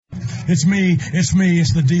It's me,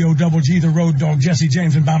 it's the D-O-double-G, the road dog, Jesse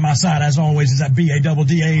James, and by my side, as always, is that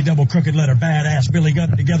B-A-double-D-A double crooked letter, badass Billy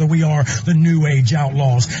Gunn. Together we are the New Age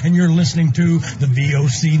Outlaws, and you're listening to the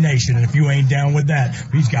VOC Nation, and if you ain't down with that,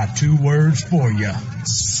 he's got 2 words for you.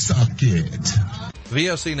 Suck it.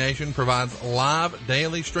 VOC Nation provides live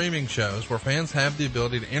daily streaming shows where fans have the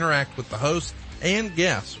ability to interact with the hosts and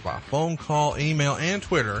guests by phone call, email, and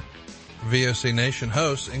Twitter. VOC Nation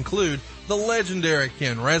hosts include the legendary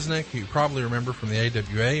Ken Resnick, who you probably remember from the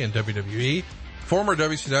AWA and WWE, former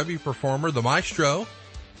WCW performer The Maestro,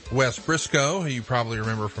 Wes Briscoe, who you probably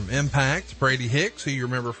remember from Impact, Brady Hicks, who you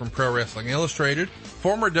remember from Pro Wrestling Illustrated,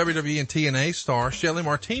 former WWE and TNA star Shelly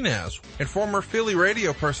Martinez, and former Philly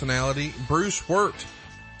radio personality Bruce Wirt.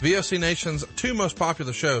 VOC Nation's 2 most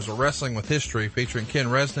popular shows are Wrestling with History, featuring Ken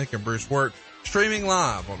Resnick and Bruce Wirt, streaming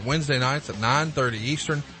live on Wednesday nights at 9:30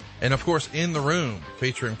 Eastern, and of course In the Room,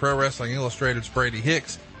 featuring Pro Wrestling Illustrated's Brady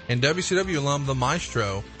Hicks and WCW alum The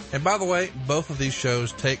Maestro. And by the way, both of these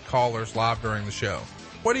shows take callers live during the show.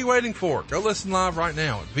 What are you waiting for? Go listen live right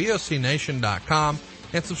now at VOCNation.com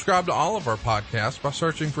and subscribe to all of our podcasts by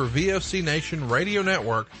searching for VOC Nation Radio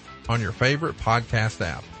Network on your favorite podcast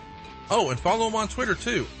app. Oh, and follow them on Twitter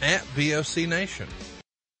too, at VOC Nation.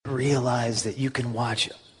 Realize that you can watch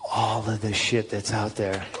all of the shit that's out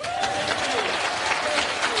there.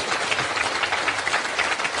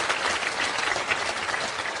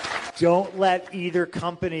 Don't let either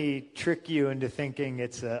company trick you into thinking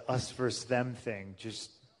it's a us versus them thing. Just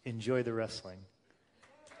enjoy the wrestling.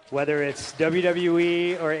 Whether it's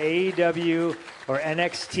WWE or AEW or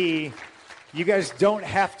NXT, you guys don't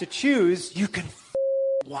have to choose. You can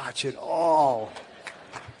watch it all.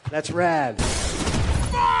 That's rad.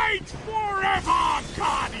 Fight forever,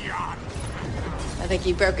 Guardian! I think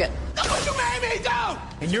you broke it. That's what you made me do!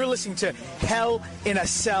 And you're listening to Hell in a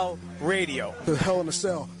Cell Radio. The Hell in a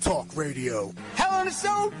Cell Talk Radio. Hell in a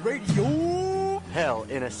Cell Radio. Hell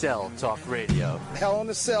in a Cell Talk Radio. Hell in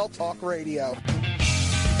a Cell Talk Radio.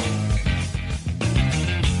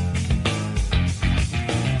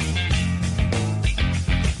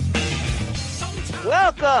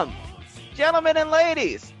 Welcome, gentlemen and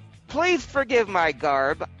ladies. Please forgive my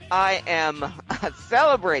garb. I am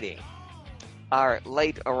celebrating our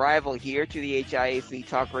late arrival here to the HIAC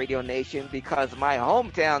Talk Radio Nation because my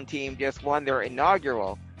hometown team just won their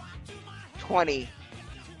inaugural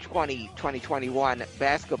 2020-2021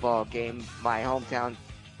 basketball game. My hometown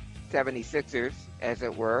 76ers, as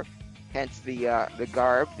it were. Hence the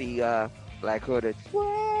garb, the black hooded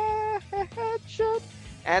sweatshirt,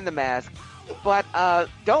 and the mask. But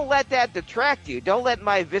don't let that detract you. Don't let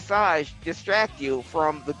my visage distract you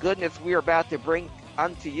from the goodness we are about to bring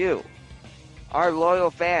unto you. Our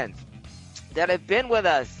loyal fans that have been with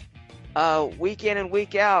us week in and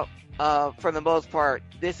week out for the most part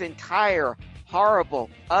this entire horrible,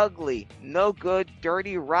 ugly, no good,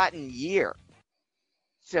 dirty, rotten year.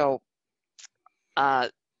 So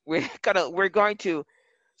we're going to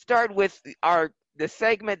start with the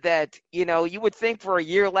segment that, you know, you would think for a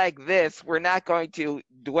year like this, we're not going to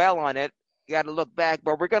dwell on it. You got to look back,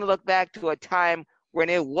 but we're going to look back to a time when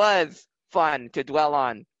it was fun to dwell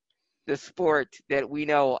on the sport that we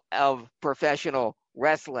know of, professional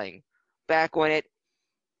wrestling, back when it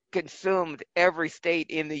consumed every state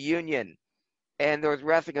in the union, and there was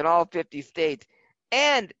wrestling in all 50 states.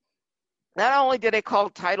 And not only did they call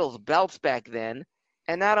titles belts back then,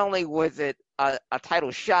 and not only was it a title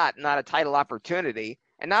shot, not a title opportunity,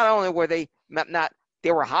 and not only were they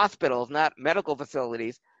were hospitals, not medical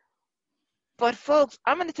facilities, but folks,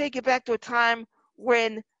 I'm going to take you back to a time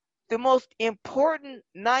when the most important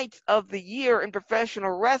nights of the year in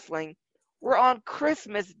professional wrestling were on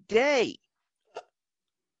Christmas Day.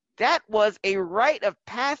 That was a rite of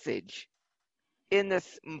passage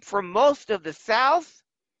for most of the South.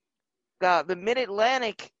 The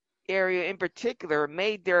Mid-Atlantic area in particular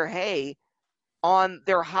made their hay on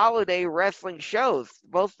their holiday wrestling shows,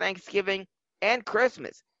 both Thanksgiving and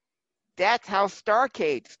Christmas. That's how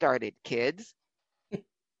Starrcade started, kids.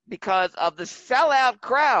 Because of the sellout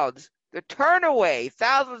crowds, the turnaway,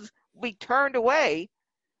 thousands would be turned away.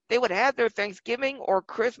 They would have their Thanksgiving or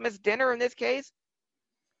Christmas dinner, in this case,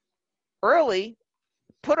 early,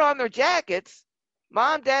 put on their jackets,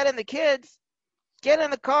 mom, dad, and the kids, get in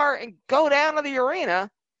the car and go down to the arena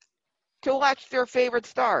to watch their favorite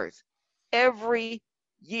stars every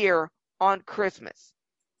year on Christmas.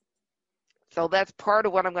 So that's part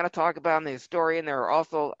of what I'm going to talk about in the historian. There are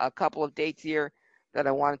also a couple of dates here that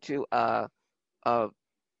I wanted to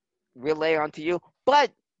relay onto you.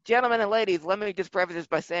 But, gentlemen and ladies, let me just preface this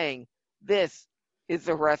by saying this is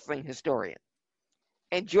the Wrestling Historian.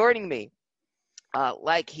 And joining me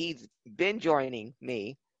like he's been joining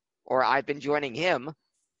me, or I've been joining him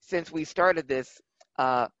since we started this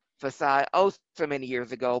facade so many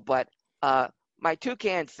years ago. But my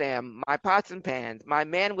Toucan Sam, my Pots and Pans, my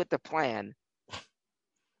man with the plan,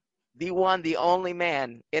 the one, the only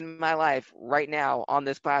man in my life right now on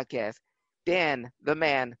this podcast, Dan, the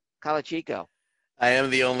man, Calachico. I am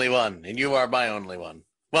the only one, and you are my only one.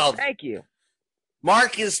 Well, thank you.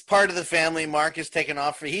 Mark is part of the family. Mark is taken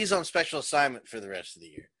off. He's on special assignment for the rest of the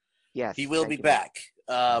year. Yes. He will be back.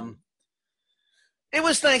 It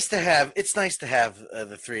was nice to have. It's nice to have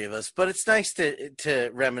the three of us, but it's nice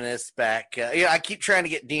to reminisce back. I keep trying to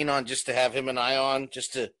get Dean on just to have him and I on,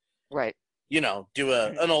 just to do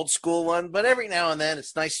an old school one. But every now and then,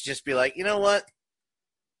 it's nice to just be like, you know what,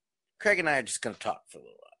 Craig and I are just going to talk for a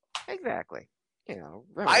little while. Exactly.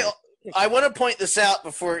 I want to point this out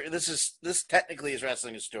before this technically is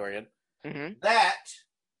Wrestling Historian. Mm-hmm. That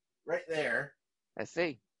right there, I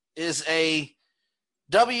see, is a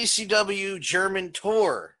WCW German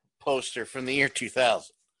tour poster from the year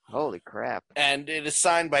 2000. Holy crap. And it is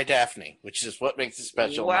signed by Daphne, which is what makes it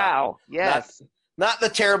special. Wow. Yes. Not the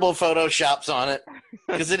terrible Photoshops on it,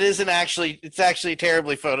 because it's actually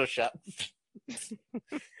terribly Photoshopped.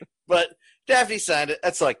 But Daphne signed it.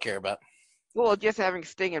 That's all I care about. Well, just having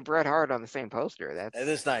Sting and Bret Hart on the same poster. It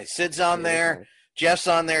is nice. Sid's on there. Nice. Jeff's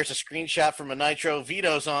on there. It's a screenshot from a Nitro.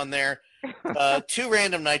 Vito's on there. Two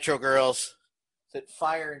random Nitro girls. Is it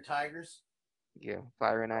Fire and Tigers? Yeah,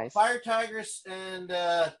 Fire and Ice. Fire Tigers and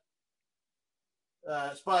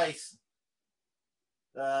Spice.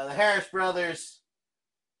 The Harris brothers.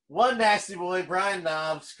 One nasty boy, Brian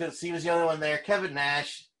Knobs, because he was the only one there. Kevin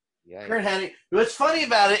Nash. Yeah, Kurt Hennig. What's funny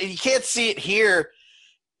about it, and you can't see it here,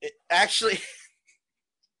 actually,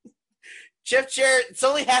 Jeff Jarrett, it's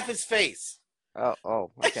only half his face.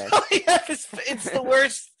 Oh, okay. It's only half his face. It's the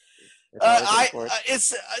worst.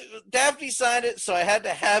 Daphne signed it, so I had to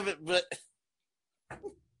have it, but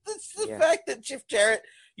it's the fact that Jeff Jarrett,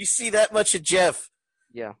 you see that much of Jeff.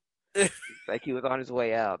 Yeah. Like he was on his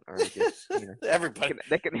way out, or just everybody.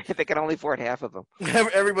 They can only afford half of them.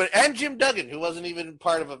 Everybody, and Jim Duggan, who wasn't even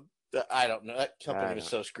part of I don't know. That company was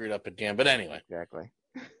so screwed up at the end. But anyway, exactly.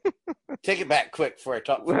 Take it back quick before I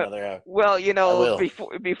talk for another hour. Well,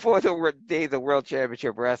 before the days of World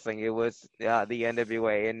Championship Wrestling, it was the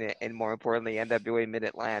NWA and more importantly NWA Mid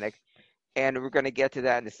Atlantic, and we're going to get to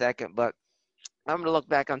that in a second. But I'm going to look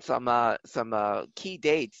back on some key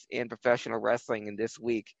dates in professional wrestling in this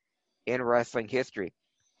week in wrestling history.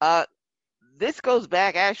 This goes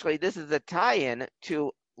back, actually, this is a tie-in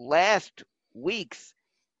to last week's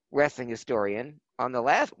Wrestling Historian. On the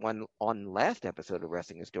last episode of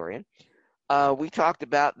Wrestling Historian, we talked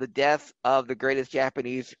about the death of the greatest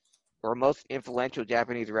Japanese or most influential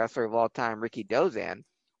Japanese wrestler of all time, Rikidozan.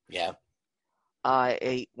 Yeah.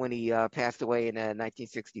 When he passed away in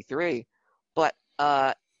 1963. But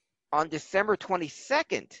on December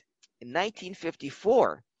 22nd, in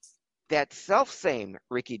 1954, that self-same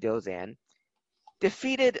Rikidozan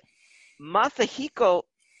defeated Masahiko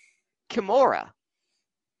Kimura,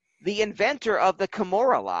 the inventor of the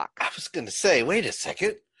Kimura lock. I was going to say, wait a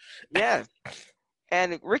second. Yes.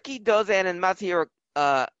 And Rikidozan and Masahiro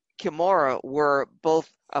Kimura were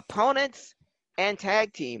both opponents and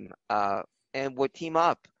tag team and would team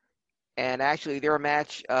up. And actually, their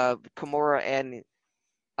match, Kimura and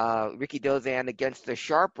Rikidozan against the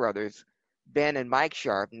Sharp brothers, Ben and Mike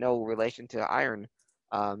Sharp, no relation to Iron.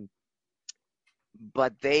 But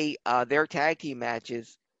their tag team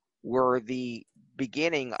matches were the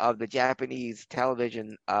beginning of the Japanese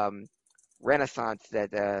television renaissance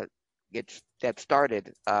that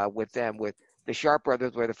started with them. With the Sharp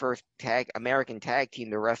brothers were the first American tag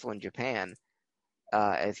team to wrestle in Japan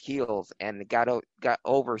as heels, and got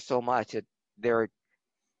over so much that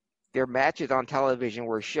their matches on television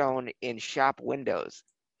were shown in shop windows,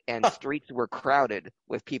 and streets were crowded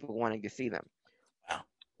with people wanting to see them. Wow.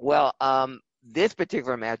 Well, this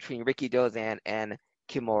particular match between Rikidozan and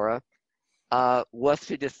Kimura was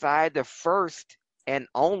to decide the first and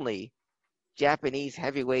only Japanese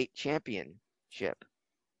heavyweight championship.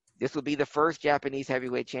 This will be the first Japanese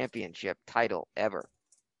heavyweight championship title ever.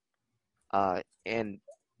 And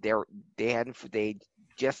they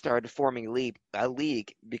just started forming a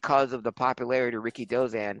league because of the popularity of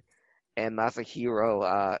Rikidozan and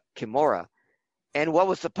Masahiro Kimura. And what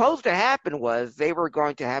was supposed to happen was they were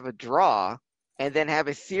going to have a draw and then have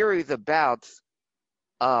a series of bouts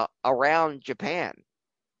around Japan.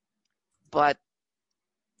 But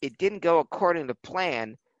it didn't go according to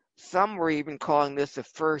plan. Some were even calling this the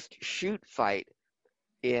first shoot fight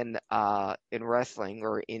in wrestling,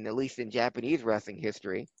 or at least in Japanese wrestling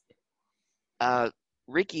history.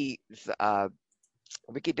 Ricky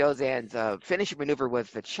Dozan's finishing maneuver was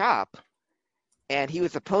the chop, and he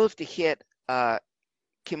was supposed to hit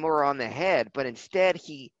Kimura on the head, but instead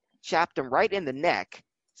he chopped him right in the neck,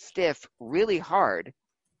 stiff, really hard,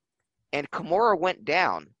 and Kimura went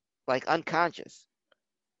down, like unconscious.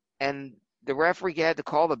 And the referee had to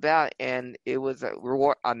call the bout, and it was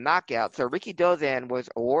a knockout. So Ricky Dozan was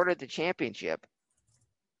awarded the championship.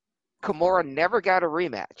 Kimura never got a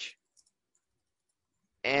rematch.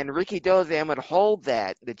 And Ricky Dozan would hold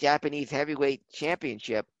the Japanese heavyweight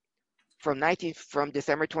championship from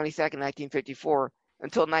December 22nd, 1954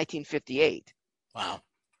 until 1958. Wow.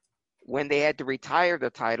 When they had to retire the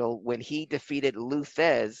title when he defeated Lou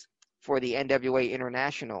Thesz for the NWA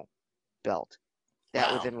International belt.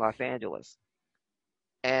 That was in Los Angeles.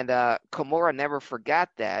 And Kimura never forgot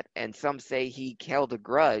that, and some say he held a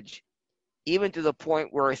grudge, even to the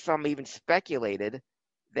point where some even speculated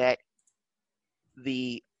that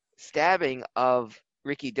the stabbing of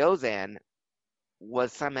Ricky Dozan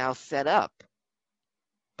was somehow set up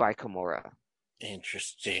by Kimura.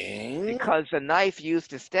 Interesting. Because the knife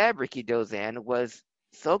used to stab Ricky Dozan was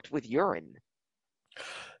soaked with urine.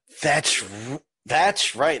 That's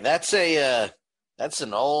right. That's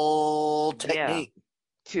an old technique.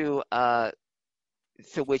 Yeah.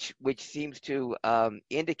 Which seems to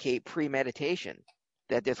indicate premeditation,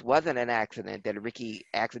 that this wasn't an accident, that Ricky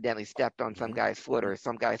accidentally stepped on some guy's foot or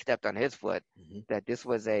some guy stepped on his foot, that this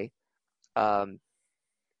was and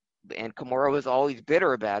Kimura was always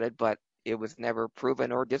bitter about it, but it was never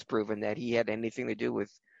proven or disproven that he had anything to do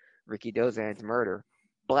with Ricky Dozan's murder.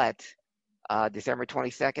 But December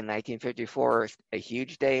 22nd, 1954, a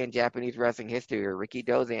huge day in Japanese wrestling history. Ricky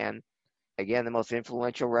Dozan, again, the most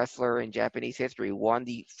influential wrestler in Japanese history, won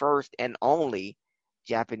the first and only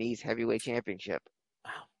Japanese heavyweight championship.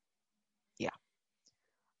 Wow.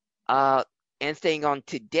 Yeah. And staying on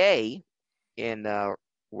today in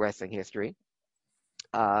wrestling history,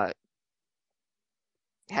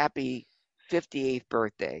 happy 58th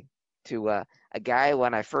birthday to a guy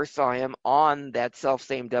when I first saw him on that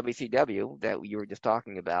self-same WCW that you were just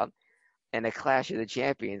talking about, and a Clash of the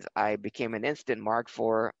Champions. I became an instant mark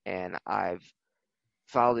for, and I've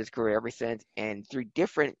followed his career ever since. And through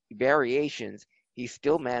different variations, he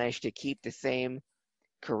still managed to keep the same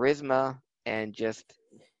charisma and just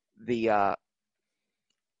the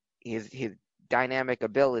his dynamic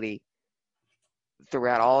ability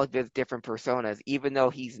throughout all of his different personas, even though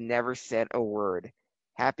he's never said a word.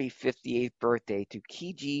 Happy 58th birthday to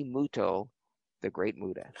Keiji Muto, the Great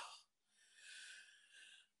Muta.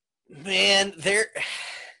 Man,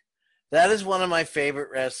 that is one of my favorite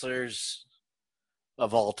wrestlers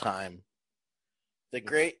of all time. The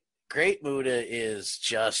Great Muta is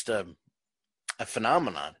just a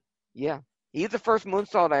phenomenon. Yeah. He's the first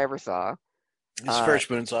moonsault I ever saw. He's the first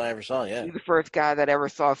moonsault I ever saw, yeah. He's the first guy that ever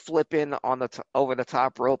saw flip in on over the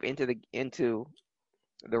top rope into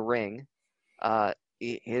the ring.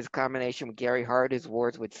 His combination with Gary Hart, his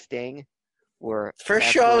wars with Sting, were first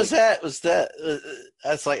show was that.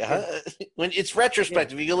 That's like, huh? When it's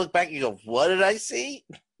retrospective, you look back, you go, "What did I see?"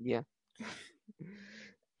 Yeah.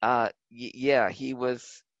 Yeah, he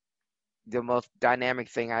was the most dynamic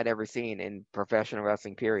thing I'd ever seen in professional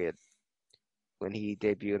wrestling. Period. When he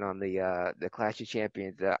debuted on the Clash of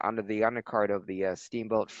Champions under the undercard of the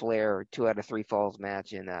Steamboat Flair 2 out of 3 Falls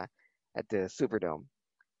match at the Superdome.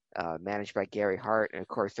 Managed by Gary Hart, and of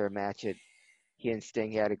course their match he and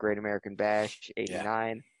Sting had a Great American Bash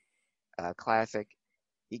 '89 classic.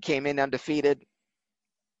 He came in undefeated,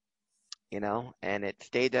 and it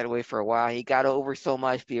stayed that way for a while. He got over so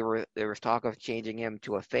much, there was talk of changing him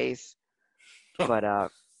to a face, but wow,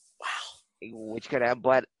 which could have.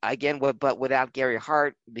 But again, but without Gary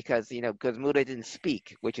Hart, because Muta didn't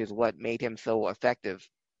speak, which is what made him so effective.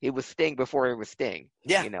 He was Sting before he was Sting.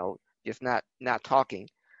 Yeah, just not talking.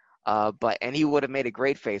 And he would have made a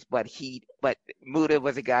great face, but Muta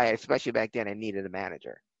was a guy, especially back then, and needed a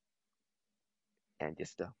manager. And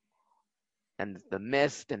the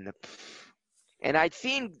Mist and I'd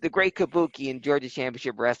seen the Great Kabuki in Georgia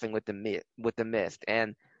Championship Wrestling with the Mist,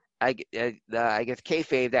 and I guess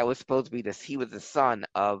kayfabe that was supposed to be this. He was the son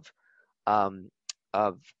of the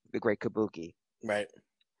Great Kabuki, right?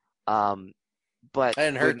 But I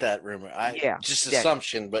hadn't heard that rumor.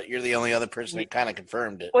 Assumption, but you're the only other person that kind of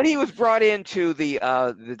confirmed it. But he was brought into the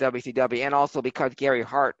WCW, and also because Gary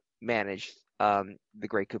Hart managed the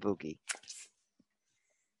Great Kabuki,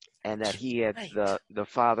 and that he had the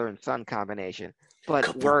father and son combination. But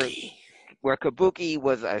Kabuki. where Kabuki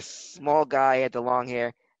was a small guy, had the long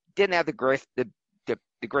hair, didn't have the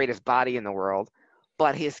greatest body in the world,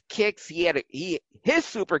 but his kicks, his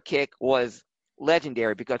super kick was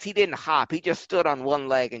legendary because he didn't hop. He just stood on one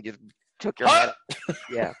leg and just took your head.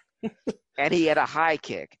 Yeah. And he had a high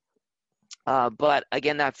kick. But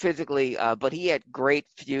again, not physically, but he had great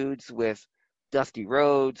feuds with Dusty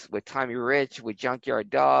Rhodes, with Tommy Rich, with Junkyard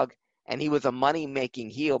Dog. And he was a money-making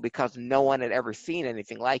heel because no one had ever seen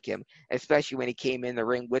anything like him, especially when he came in the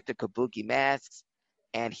ring with the kabuki masks.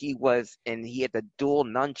 And he had the dual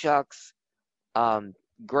nunchucks,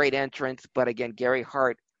 great entrance. But again, Gary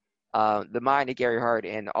Hart, the mind of Gary Hart,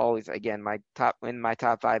 and always, again, my top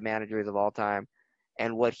 5 managers of all time.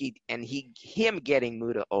 And him getting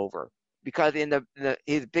Muta over. Because in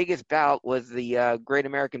his biggest bout was the Great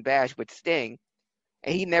American Bash with Sting,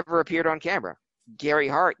 and he never appeared on camera. Gary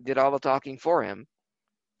Hart did all the talking for him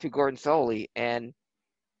to Gordon Solie, and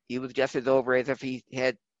he was just as over as if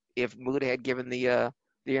Muta had given the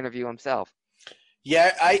interview himself.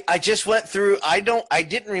 Yeah, I just went through. I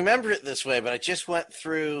didn't remember it this way, but I just went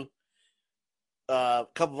through a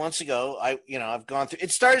couple months ago. I've gone through.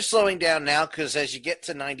 It started slowing down now because as you get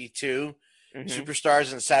to 92,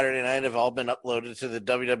 Superstars and Saturday Night have all been uploaded to the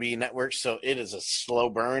WWE network, so it is a slow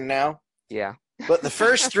burn now. Yeah. But the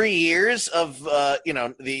first 3 years of the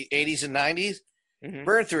 80s and 90s,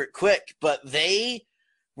 burned through it quick. But they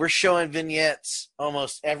were showing vignettes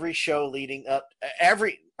almost every show leading up,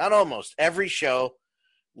 every show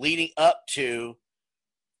leading up to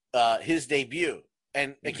his debut.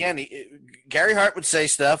 And again, Gary Hart would say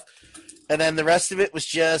stuff, and then the rest of it was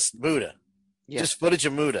just Muta, just footage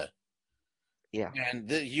of Muta. Yeah. And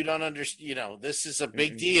you don't understand. This is a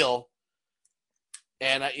big deal.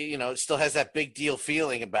 And, it still has that big deal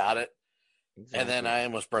feeling about it. Exactly. And then I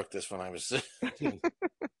almost broke this when I was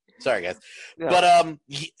 – sorry, guys. Yeah. But,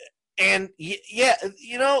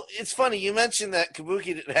 it's funny. You mentioned that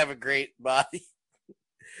Kabuki didn't have a great body.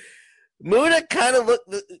 Muta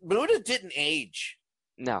Muta didn't age.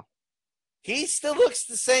 No. He still looks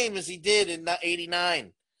the same as he did in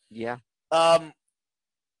 89. Yeah.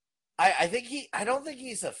 I don't think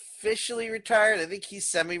he's officially retired. I think he's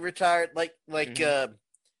semi-retired. Like another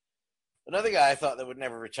guy I thought that would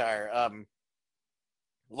never retire,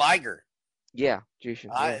 Liger. Yeah, Jushin.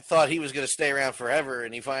 I thought he was going to stay around forever,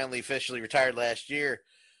 and he finally officially retired last year.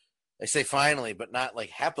 I say finally, but not like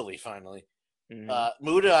happily finally.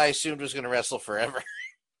 Muta, I assumed, was going to wrestle forever.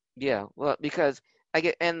 Yeah, well, because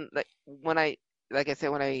when I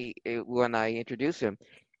introduced him,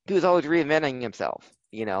 he was always reinventing himself.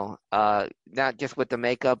 Not just with the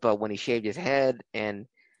makeup, but when he shaved his head and,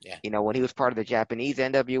 when he was part of the Japanese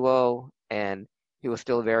NWO, and he was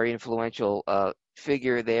still a very influential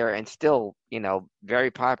figure there and still,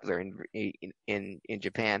 very popular in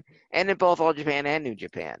Japan and in both All Japan and New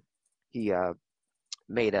Japan. He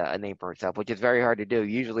made a name for himself, which is very hard to do.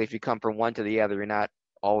 Usually if you come from one to the other, you're not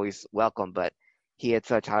always welcome, but he had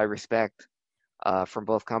such high respect from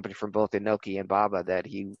both companies, from both Inoki and Baba, that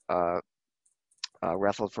he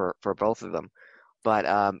wrestled for both of them.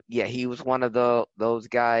 But he was one of those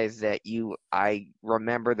guys that I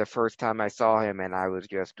remember the first time I saw him, and I was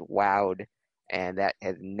just wowed, and that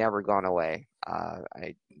has never gone away.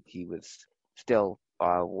 He was still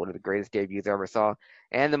one of the greatest debuts I ever saw,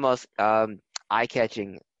 and the most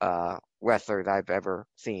eye-catching wrestlers I've ever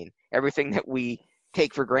seen. Everything that we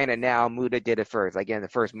take for granted now, Muta did it first. Again, the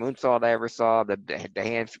first moonsault I ever saw, the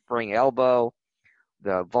handspring elbow,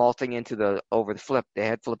 the vaulting into the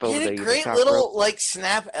head flip over the. He had a great little rope.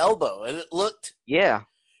 Snap elbow, and it looked. Yeah,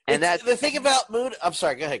 and that's the thing about Muta. I'm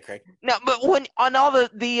sorry, go ahead, Craig. No, but when on all the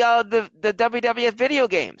WWF video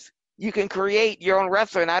games, you can create your own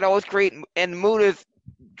wrestler, and I'd always create and Muta's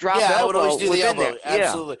drop elbow. I would always do the elbow. There.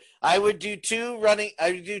 Absolutely, I would do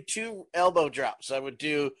two elbow drops. I would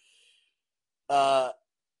do.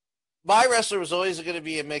 My wrestler was always going to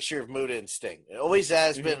be a mixture of Muta and Sting. It always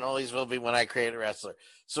has been and always will be when I create a wrestler.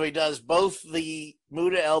 So he does both the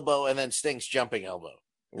Muta elbow and then Sting's jumping elbow.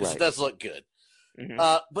 Right. It does look good.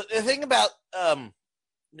 But the thing about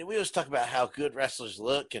we always talk about how good wrestlers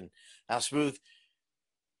look and how smooth.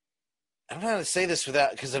 I don't know how to say this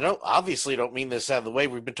without, because I don't mean this out of the way.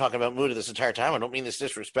 We've been talking about Muta this entire time. I don't mean this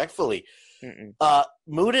disrespectfully.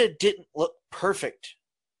 Muta didn't look perfect.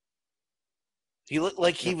 He looked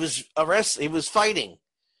like he was he was fighting.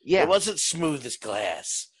 Yeah. It wasn't smooth as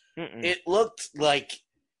glass. It looked like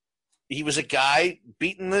he was a guy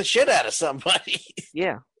beating the shit out of somebody.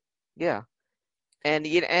 Yeah. And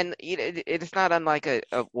it's not unlike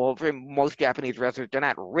for most Japanese wrestlers, they're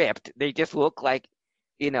not ripped. They just look like,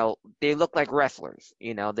 they look like wrestlers.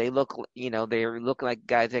 They look like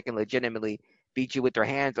guys that can legitimately beat you with their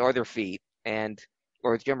hands or their feet.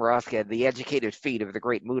 Or as Jim Ross said, the educated feet of the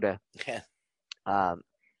great Muta. Yeah.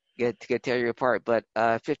 get tear you apart. But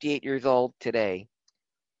 58 years old today.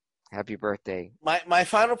 Happy birthday. My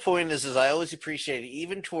final point is I always appreciate it,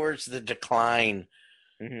 even towards the decline.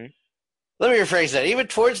 Mm-hmm. Let me rephrase that. Even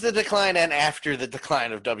towards the decline and after the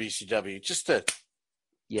decline of WCW, just to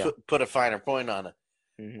put a finer point on it,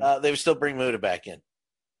 they would still bring Muta back in.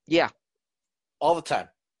 Yeah. All the time.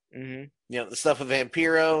 Mm-hmm. You know, the stuff with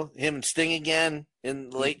Vampiro, him and Sting again in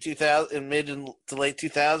the late 2000, in mid to late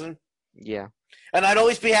 2000. Yeah. And I'd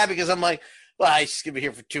always be happy because I'm like, well, he's going to be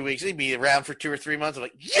here for 2 weeks. He'd be around for 2 or 3 months. I'm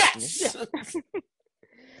like, yes!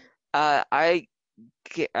 I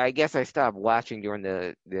guess I stopped watching during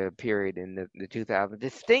the period in the 2000s.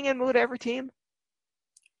 Did Sting and Muta ever team?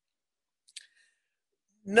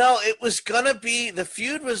 No, it was going to be, the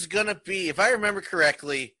feud was going to be, if I remember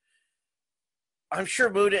correctly, I'm sure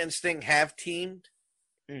Muta and Sting have teamed.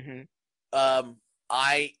 Mm-hmm.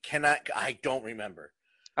 I don't remember.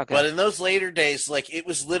 Okay. But in those later days, like, it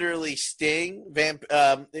was literally Sting,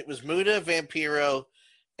 it was Muta, Vampiro,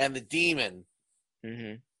 and the Demon,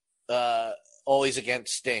 always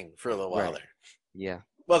against Sting for a little while there. Yeah.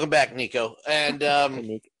 Welcome back, Nico. And,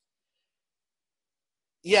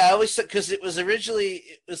 yeah, I always, because it was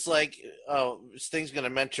like, oh, Sting's going to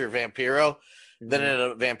mentor Vampiro. Then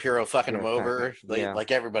Vampiro fucking him over.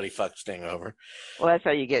 Like everybody fucked Sting over. Well, that's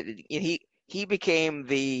how you get he became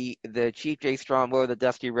the Chief Jay Strongbow, the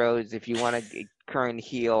Dusty Rhodes. If you want a current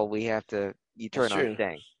heel, you turn on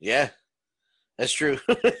Sting. Yeah, that's true.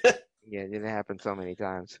 Yeah, it happened so many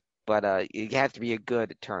times. But it has to be a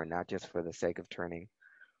good turn, not just for the sake of turning,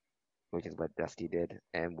 which is what Dusty did,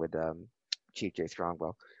 and with Chief Jay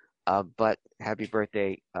Strongbow. But happy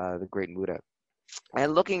birthday, the great Muta.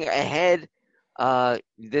 And looking ahead,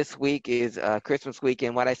 this week is Christmas week,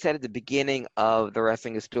 and what I said at the beginning of the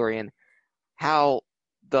Wrestling Historian, how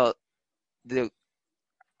the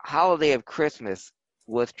holiday of Christmas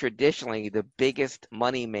was traditionally the biggest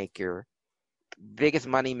money-making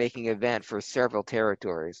event for several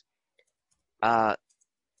territories. And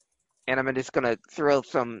I'm just going to throw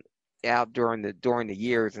some out during the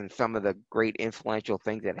years and some of the great influential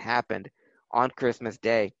things that happened on Christmas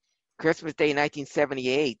Day. Christmas Day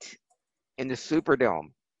 1978 in the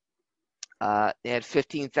Superdome. They had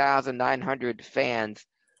 15,900 fans,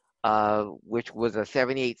 which was a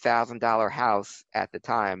 $78,000 house at the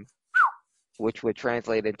time, which would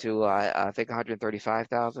translate into I think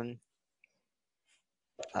 135,000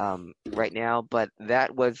 right now. But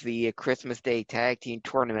that was the Christmas Day Tag Team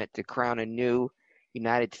Tournament to crown a new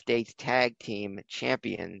United States Tag Team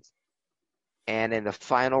champions. And in the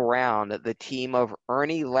final round, the team of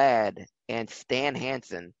Ernie Ladd and Stan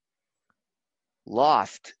Hansen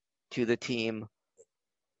lost to the team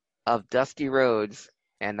of Dusty Rhodes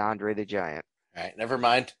and Andre the Giant. All right, never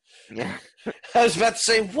mind. Yeah. I was about to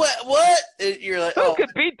say, what? You're like, who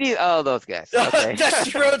could beat these? Oh, those guys. Okay.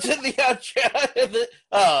 Dusty Rhodes in the outro.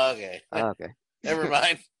 Oh, okay. Okay. Never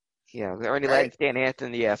mind. Yeah, Ernie Ladd and Stan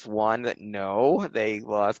Hansen, yes, won. No, they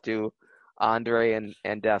lost to Andre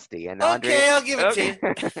and Dusty. And Andre, okay, I'll give it to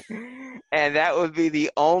you. And that would be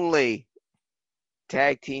the only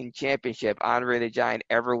tag team championship Andre the Giant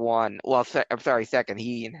ever won. Well, I'm sorry, second.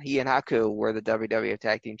 He and Haku were the WWF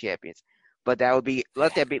tag team champions. But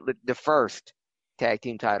let that be the first tag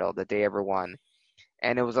team title that they ever won.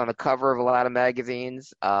 And it was on the cover of a lot of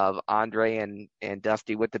magazines of Andre and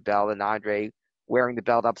Dusty with the belt, and Andre wearing the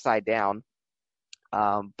belt upside down.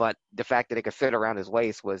 But the fact that it could fit around his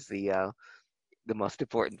waist was the most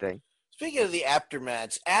important thing. Speaking of the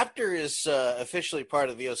aftermaths, After is officially part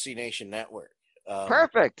of the OC Nation network.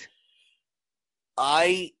 Perfect.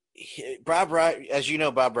 Bob Ryder, as you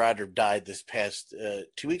know, Bob Ryder died this past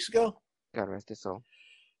 2 weeks ago. God rest his soul.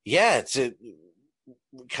 Yeah, it's I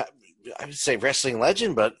would say wrestling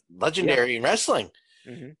legend, but legendary in wrestling.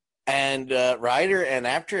 Mm-hmm. And Ryder and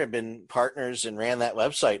After have been partners and ran that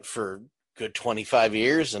website for good 25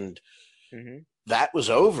 years, and that was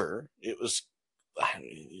over. It was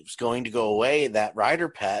going to go away. That Ryder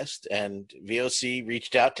passed, and VOC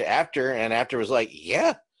reached out to After, and After was like,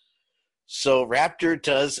 yeah. So Raptor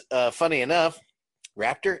does, funny enough,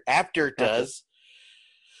 After does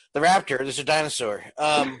the Raptor. There's a dinosaur.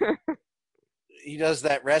 He does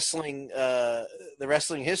that wrestling, the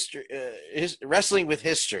wrestling history, wrestling with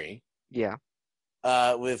history. Yeah.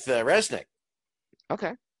 With Resnick.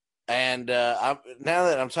 Okay. And now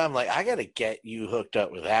that I'm talking, like, I got to get you hooked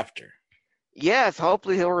up with After. Yes,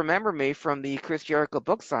 hopefully he'll remember me from the Chris Jericho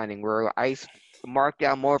book signing, where I marked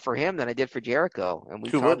down more for him than I did for Jericho, and we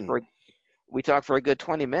talked for a good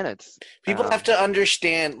 20 minutes. People have to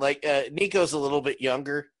understand, like, Nico's a little bit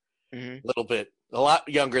younger, a lot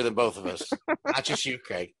younger than both of us, not just you,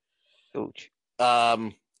 Craig. Ooch.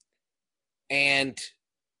 And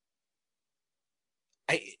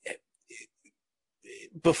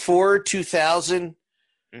before 2000,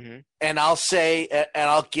 and I'll say, and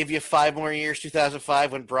I'll give you 5 more years,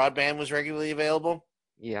 2005, when broadband was regularly available.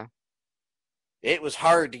 Yeah. It was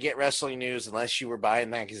hard to get wrestling news unless you were buying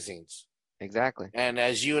magazines. Exactly. And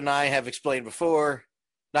as you and I have explained before,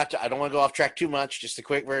 I don't want to go off track too much, just a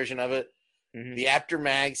quick version of it. The After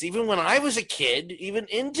Mags, even when I was a kid, even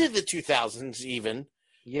into the 2000s even.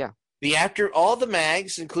 Yeah. All the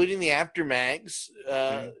mags, including the After Mags,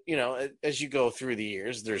 you know, as you go through the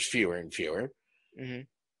years, there's fewer and fewer.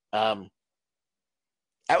 That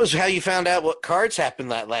was how you found out what cards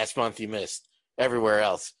happened that last month you missed everywhere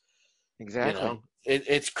else. Exactly. You know,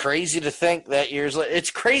 it's crazy to think that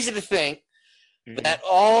it's crazy to think that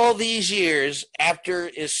all these years After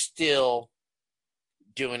is still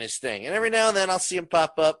doing his thing. And every now and then I'll see him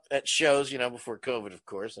pop up at shows, you know, before COVID, of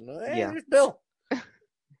course. And hey, there's Bill.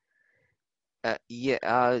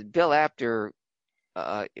 Bill Apter,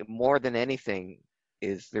 more than anything,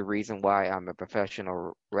 is the reason why I'm a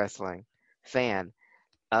professional wrestling fan.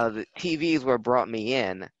 The TVs were brought me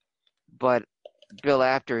in, but Bill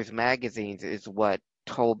Apter's magazines is what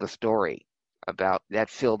told the story about that,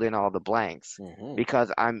 filled in all the blanks.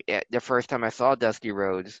 Because the first time I saw Dusty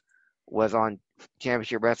Rhodes was on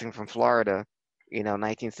Championship Wrestling from Florida, you know,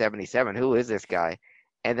 1977. Who is this guy?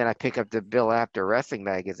 And then I pick up the Bill Apter wrestling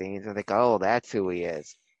magazines and think, oh, that's who he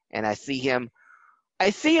is. And I see him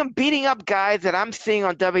beating up guys that I'm seeing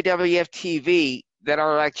on WWF TV that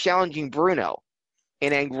are like challenging Bruno,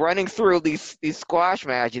 and then running through these squash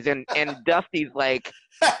matches. And Dusty's like,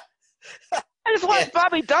 I just watched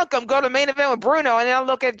Bobby Duncombe go to main event with Bruno, and then I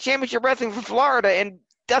look at Championship Wrestling from Florida, and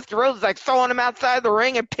Dusty Rhodes is like throwing him outside the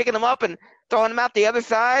ring and picking him up and throwing him out the other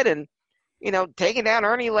side, and, you know, taking down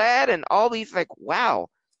Ernie Ladd and all these, like, wow.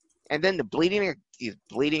 And then he's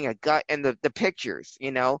bleeding a gut, and the pictures,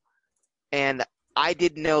 you know, and I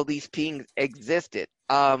didn't know these things existed.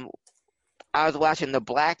 I was watching the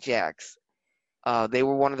Blackjacks. They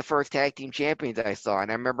were one of the first tag team champions I saw,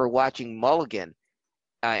 and I remember watching Mulligan.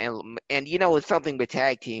 And you know, it's something with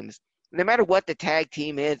tag teams. No matter what the tag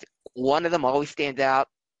team is, one of them always stands out.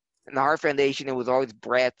 In the Hart Foundation, it was always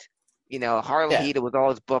Brett. You know, Harley Heat, it was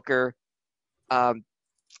always Booker. And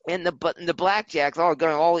the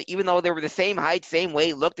Blackjacks even though they were the same height, same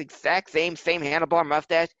weight, looked exact same handlebar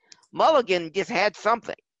mustache, Mulligan just had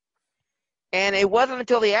something. And it wasn't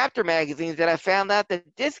until the After magazines that I found out that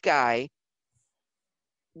this guy,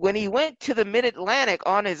 when he went to the Mid-Atlantic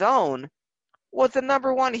on his own, was the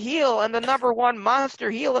number one heel and the number one monster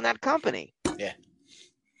heel in that company. Yeah.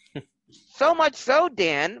 So much so,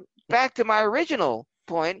 Dan, back to my original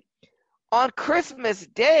point, on Christmas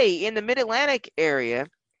Day in the Mid-Atlantic area,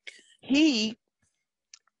 he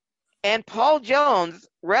and Paul Jones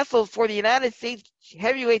wrestled for the United States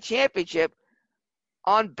Heavyweight Championship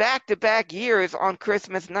on back-to-back years on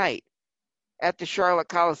Christmas night at the Charlotte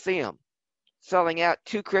Coliseum, selling out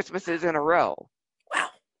 2 Christmases in a row. Wow.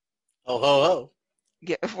 Ho, ho, ho.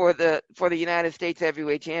 Yeah, for the United States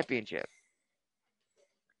Heavyweight Championship.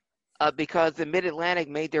 Because the Mid-Atlantic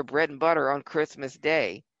made their bread and butter on Christmas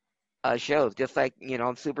Day shows, just like, you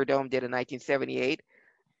know, Superdome did in 1978.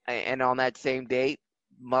 And on that same date,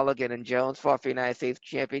 Mulligan and Jones fought for the United States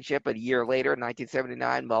Championship. A year later, in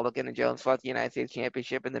 1979, Mulligan and Jones fought the United States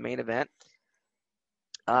Championship in the main event.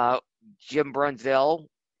 Jim Brunzell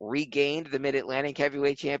regained the Mid-Atlantic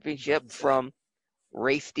Heavyweight Championship from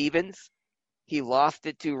Ray Stevens. He lost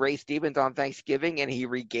it to Ray Stevens on Thanksgiving, and he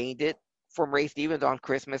regained it from Ray Stevens on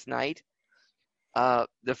Christmas night.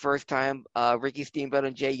 The first time Ricky Steamboat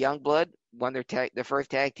and Jay Youngblood won their first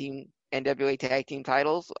tag team NWA tag team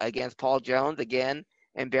titles against Paul Jones again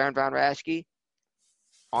and Baron von Raschke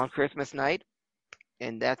on Christmas night.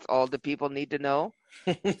 And that's all the people need to know.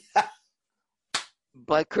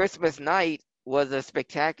 But Christmas night was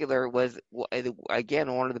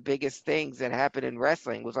again one of the biggest things that happened in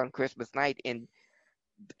wrestling was on Christmas night in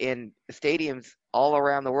stadiums all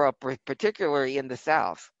around the world, particularly in the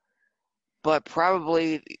South. But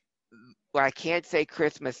probably, I can't say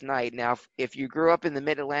Christmas night. Now, if you grew up in the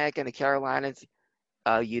Mid-Atlantic and the Carolinas,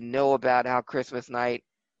 you know about how Christmas night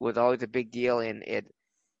was always a big deal in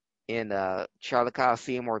Charlotte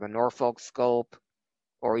Coliseum or the Norfolk Scope,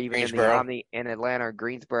 or even in the Omni in Atlanta or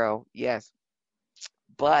Greensboro. Yes.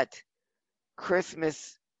 But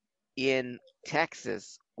Christmas in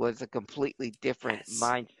Texas was a completely different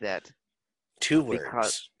mindset. 2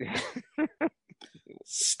 words.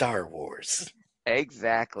 Star Wars.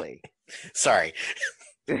 Exactly. Sorry.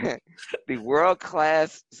 The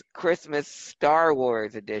world-class Christmas Star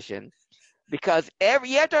Wars edition, because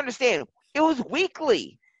you have to understand, it was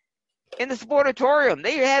weekly. in the Sportatorium.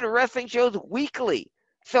 They had wrestling shows weekly.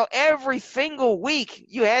 So every single week,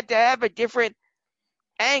 you had to have a different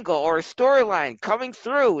angle or a storyline coming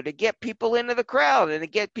through to get people into the crowd and to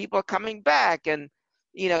get people coming back. And,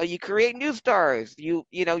 you create new stars. You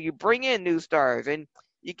bring in new stars and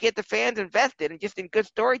you get the fans invested and just in good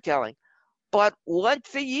storytelling. But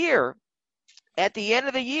once a year, at the end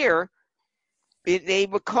of the year, they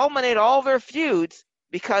would culminate all their feuds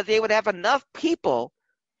because they would have enough people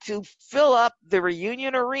to fill up the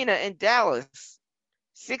Reunion Arena in Dallas.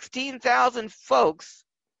 16,000 folks.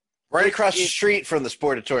 Right across the street from the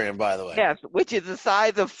Sportatorium, by the way. Yes, which is the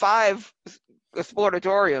size of 5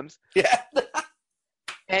 Sportatoriums. Yeah.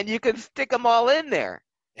 And you can stick them all in there.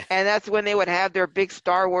 And that's when they would have their big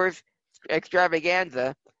Star Wars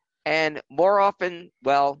extravaganza. And more often,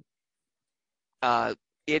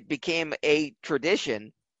 it became a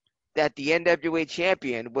tradition that the NWA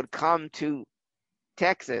champion would come to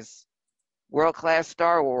Texas, World Class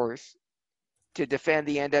Star Wars, to defend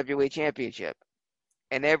the NWA championship.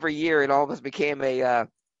 And every year it almost became a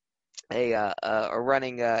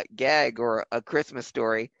running gag or a Christmas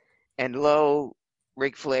story. And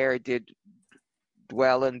Ric Flair did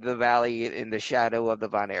dwell in the valley in the shadow of the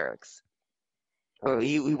Von Erichs.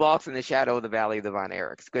 He walks in the shadow of the valley of the Von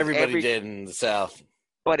Erichs. Everybody did in the South.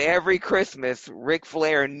 But every Christmas, Ric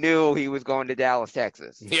Flair knew he was going to Dallas,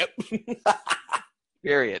 Texas. Yep.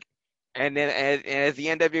 Period. And then as the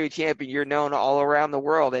NWA champion, you're known all around the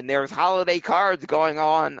world. And there's holiday cards going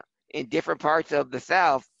on in different parts of the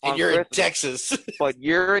South. And you're Christmas. In Texas. But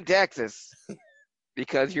you're in Texas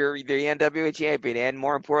because you're the NWA champion. And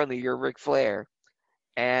more importantly, you're Ric Flair.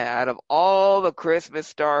 And out of all the Christmas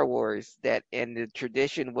Star Wars and the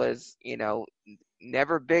tradition was,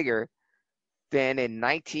 never bigger than in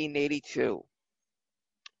 1982,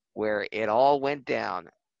 where it all went down.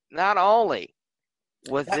 Not only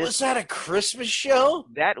was that a Christmas show?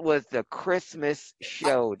 That was the Christmas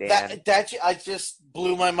show, Dan. That I just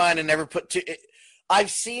blew my mind and never put to. I've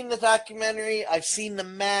seen the documentary. I've seen the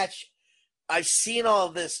match. I've seen all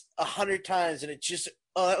of this 100 times, and it just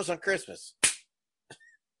that was on Christmas.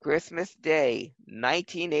 Christmas Day,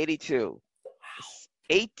 1982.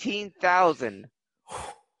 18,000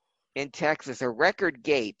 in Texas, a record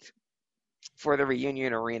gate for the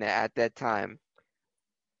Reunion Arena at that time.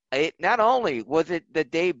 Not only was it the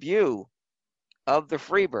debut of the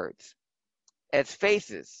Freebirds as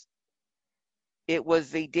faces, it was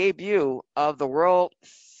the debut of the World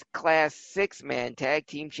Class 6-Man Tag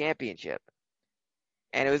Team Championship.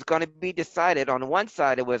 And it was going to be decided on one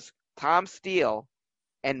side, it was Tom Steele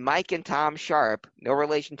and Mike and Tom Sharp, no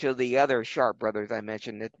relation to the other Sharp brothers I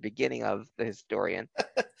mentioned at the beginning of the Historian.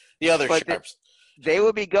 The other Sharps. They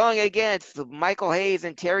would be going against Michael Hayes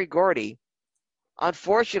and Terry Gordy.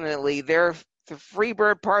 Unfortunately, the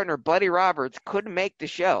Freebird partner, Buddy Roberts, couldn't make the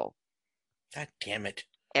show. God damn it.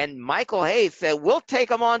 And Michael Hayes said, we'll take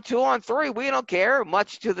them on 2-on-3. We don't care,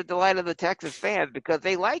 much to the delight of the Texas fans because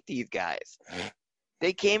they like these guys.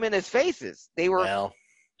 They came in as faces. They were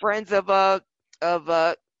friends of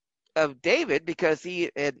David because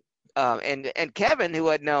he had and Kevin, who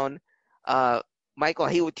had known Michael,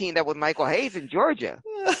 he would team up with Michael Hayes in Georgia.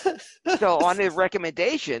 So on his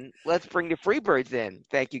recommendation, let's bring the Freebirds in.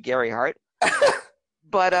 Thank you, Gary Hart.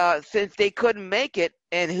 But since they couldn't make it,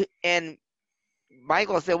 and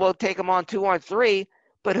Michael said, "We'll take them on 2-on-3."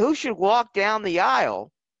 But who should walk down the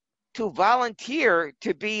aisle to volunteer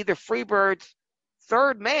to be the Freebirds'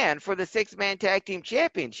 third man for the 6-Man Tag Team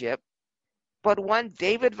Championship? But one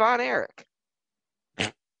David Von Erich.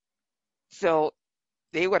 So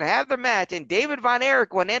they would have the match, and David Von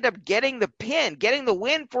Erich would end up getting the pin, getting the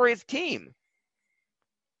win for his team.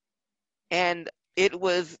 And it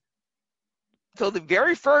was so the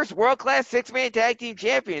very first world-class 6-man tag team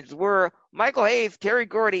champions were Michael Hayes, Terry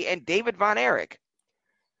Gordy, and David Von Erich.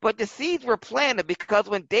 But the seeds were planted because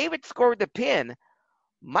when David scored the pin,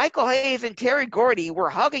 Michael Hayes and Terry Gordy were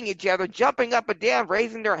hugging each other, jumping up and down,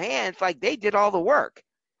 raising their hands like they did all the work.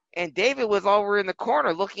 And David was over in the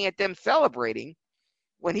corner looking at them celebrating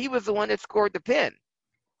when he was the one that scored the pin.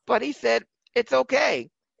 But he said, it's okay.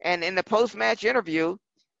 And in the post-match interview,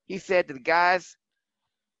 he said to the guys,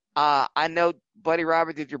 I know Buddy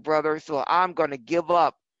Roberts is your brother, so I'm going to give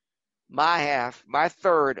up my half, my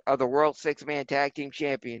third of the World 6-Man Tag Team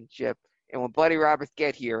Championship. And when Buddy Roberts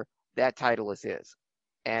get here, that title is his.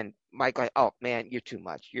 And Mike, like, oh, man, you're too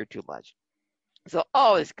much. You're too much. So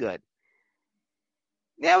all is good.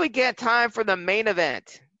 Now we get time for the main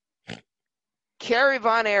event. Kerry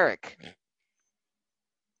Von Erich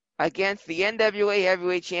against the NWA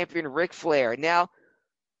Heavyweight Champion Ric Flair. Now,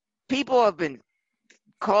 people have been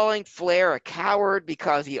calling Flair a coward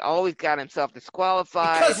because he always got himself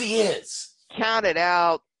disqualified. Because he is. Counted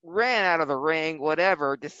out, ran out of the ring,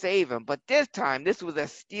 whatever, to save him. But this time, this was a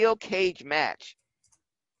steel cage match.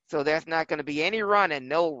 So there's not going to be any running,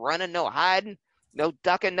 no hiding, no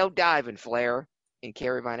ducking, no diving, Flair, in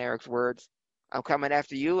Kerry Von Erich's words. I'm coming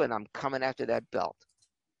after you, and I'm coming after that belt.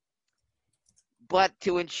 But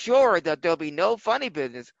to ensure that there'll be no funny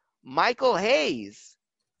business, Michael Hayes,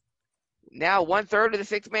 now 1/3 of the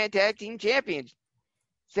six-man tag team champions,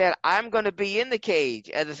 said, I'm going to be in the cage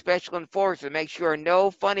as a special enforcer to make sure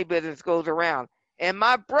no funny business goes around. And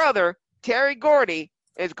my brother, Terry Gordy,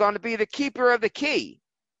 is going to be the keeper of the key.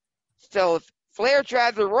 So if Flair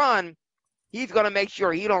tries to run, he's going to make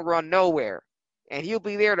sure he don't run nowhere. And he'll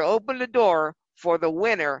be there to open the door for the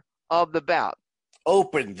winner of the bout.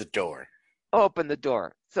 Open the door. Open the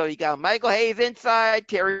door. So you got Michael Hayes inside,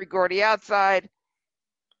 Terry Gordy outside,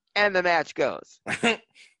 and the match goes.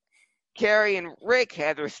 Kerry and Rick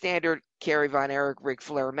had their standard Kerry Von Erich, Ric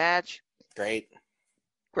Flair match. Great.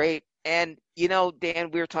 And, you know,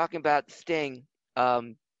 Dan, we were talking about Sting,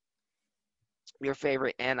 your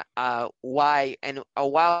favorite, and why. And a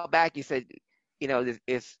while back you said, you know,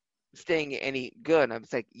 is Sting any good? And I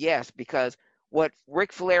was like, yes, because what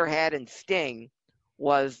Ric Flair had in Sting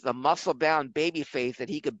was the muscle-bound babyface that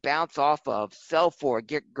he could bounce off of, sell for,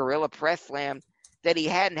 get gorilla press slam that he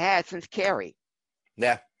hadn't had since Kerry.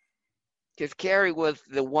 Yeah. Because Kerry was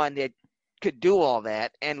the one that could do all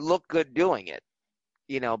that and look good doing it.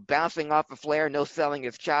 You know, bouncing off of Flair, no selling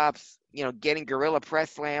his chops, you know, getting gorilla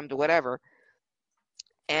press slammed, whatever.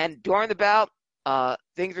 And during the bout,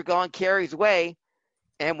 things were going Kerry's way.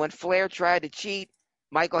 And when Flair tried to cheat,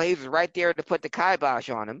 Michael Hayes was right there to put the kibosh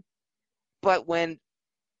on him. But when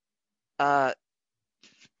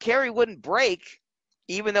Kerry wouldn't break,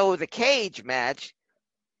 even though it was a cage match,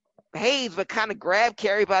 Hayes would kind of grab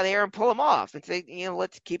Kerry by the hair and pull him off and say, you know,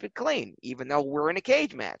 let's keep it clean, even though we're in a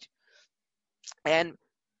cage match. And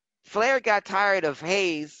Flair got tired of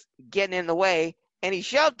Hayes getting in the way, and he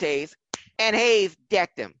shoved Hayes, and Hayes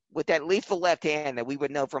decked him with that lethal left hand that we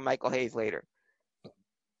would know from Michael Hayes later.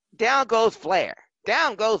 Down goes Flair.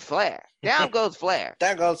 Down goes Flair. Down goes Flair.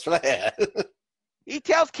 Down goes Flair. He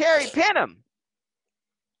tells Kerry, pin him.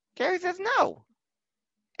 Kerry says no.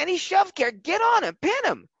 And he shoves Kerry, get on him, pin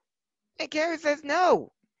him. And Kerry says,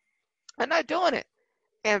 no, I'm not doing it.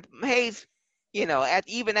 And Hayes, you know, at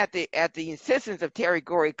the insistence of Terry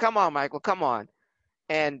Gordy, come on, Michael, come on.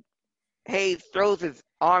 And Hayes throws his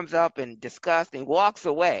arms up in disgust and walks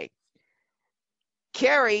away.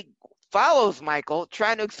 Kerry follows Michael,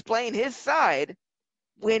 trying to explain his side,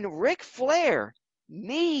 when Ric Flair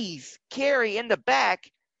knees Kerry in the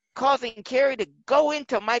back, causing Kerry to go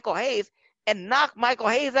into Michael Hayes and knock Michael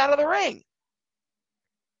Hayes out of the ring.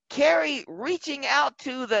 Kerry reaching out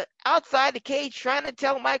to the outside the cage, trying to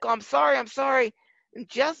tell Michael, I'm sorry. And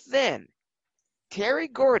just then, Terry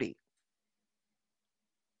Gordy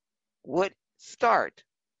would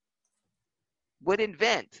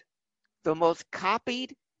invent the most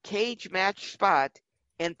copied cage match spot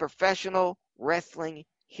in professional wrestling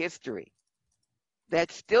history.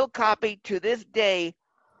 That's still copied to this day,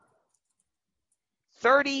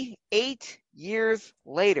 38 years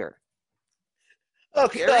later.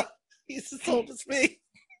 Okay, he's as old as me.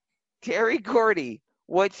 Terry Gordy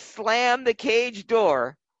would slam the cage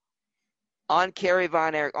door on Kerry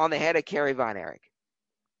Von Erich, on the head of Kerry Von Erich.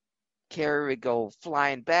 Kerry would go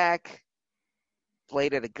flying back.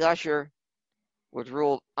 Blade of the Gusher was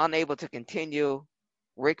ruled unable to continue.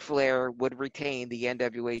 Ric Flair would retain the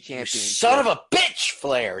NWA championship. Son of a bitch,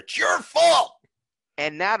 Flair! It's your fault.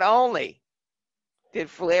 And not only did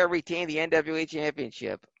Flair retain the NWA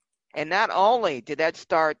championship, and not only did that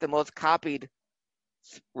start the most copied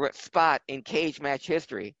spot in cage match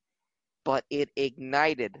history, but it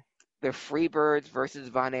ignited the Freebirds versus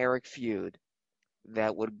Von Erich feud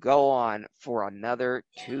that would go on for another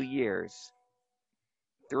 2 years.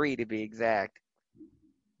 3 to be exact.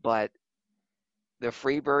 But the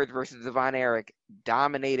Freebirds versus the Von Erich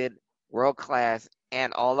dominated world class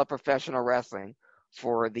and all of professional wrestling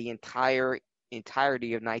for the entirety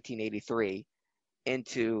of 1983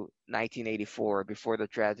 into 1984 before the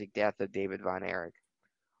tragic death of David Von Erich.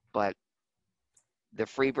 But the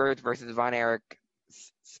Freebirds versus Von Erich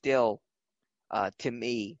still, to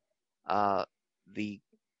me, the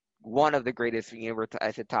one of the greatest,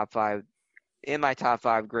 I said top 5, in my top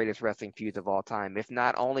 5 greatest wrestling feuds of all time, if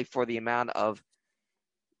not only for the amount of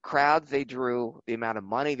crowds they drew, the amount of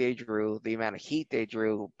money they drew, the amount of heat they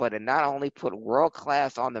drew, but it not only put world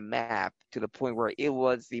class on the map to the point where it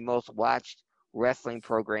was the most watched wrestling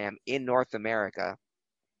program in North America.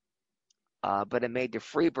 but it made the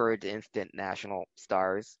Freebirds instant national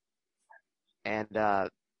stars. And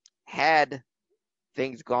had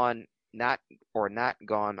things not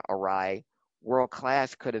gone awry, World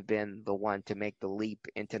Class could have been the one to make the leap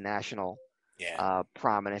into national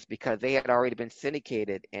prominence, because they had already been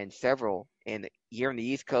syndicated in several here in the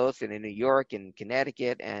East Coast and in New York and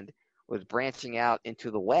Connecticut, and was branching out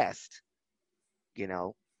into the West,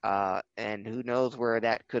 and who knows where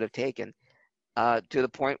that could have taken, to the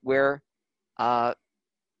point where, and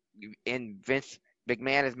Vince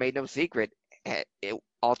McMahon has made no secret,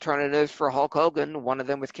 alternatives for Hulk Hogan, one of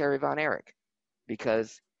them was Kerry Von Erich,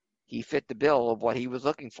 because he fit the bill of what he was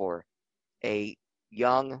looking for, a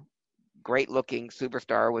young, great-looking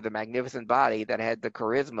superstar with a magnificent body that had the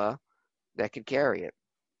charisma that could carry it.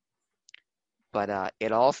 But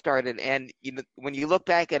it all started, and when you look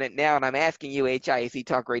back at it now, and I'm asking you, HIAC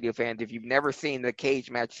Talk Radio fans, if you've never seen the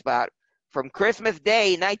cage match spot from Christmas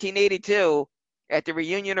Day 1982 at the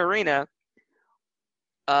Reunion Arena,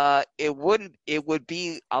 it would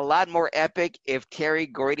be a lot more epic if Terry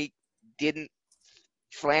Gordy didn't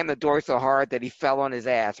slam the door so hard that he fell on his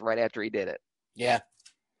ass right after he did it. Yeah.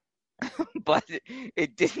 But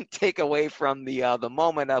it didn't take away from the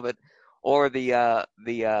moment of it, or the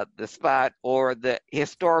spot, or the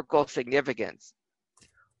historical significance.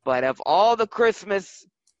 But of all the Christmas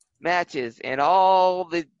matches and all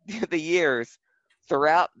the years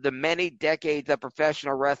throughout the many decades of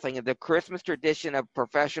professional wrestling, and the Christmas tradition of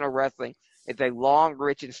professional wrestling is a long,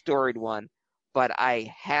 rich, and storied one. But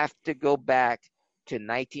I have to go back to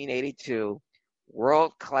 1982,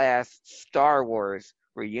 World Class Star Wars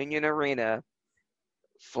Reunion Arena,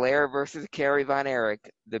 Flair versus Kerry Von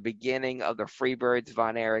Erich, the beginning of the Freebirds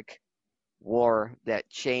Von Erich war that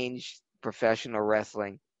changed professional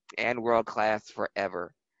wrestling and World Class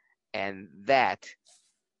forever. And that,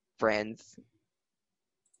 friends,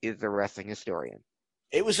 is the wrestling historian.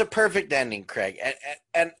 It was a perfect ending, Craig,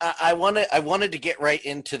 and I wanted to get right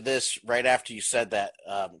into this right after you said that,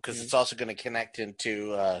 because it's also going to connect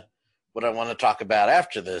into what I want to talk about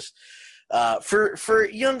after this. For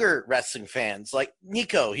younger wrestling fans like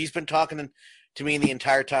Nico, he's been talking to me the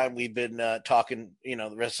entire time we've been talking,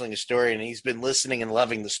 the wrestling historian, and he's been listening and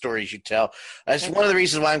loving the stories you tell. That's one of the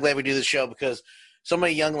reasons why I'm glad we do this show, because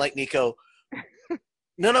somebody young like Nico,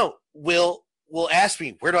 will ask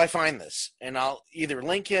me, where do I find this? And I'll either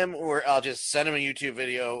link him, or I'll just send him a YouTube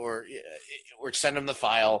video, or send him the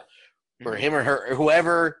file, or him or her, or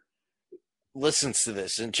whoever listens to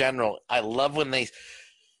this in general. I love when they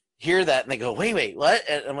hear that and they go, wait, what?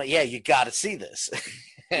 And I'm like, yeah, you got to see this.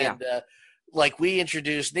 And like, we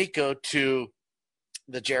introduced Nico to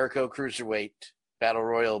the Jericho Cruiserweight Battle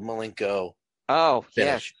Royal Malenko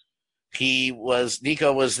finish.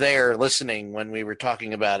 Nico was there listening when we were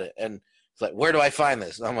talking about it, and it's like, where do I find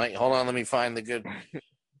this? And I'm like, hold on, let me find the good.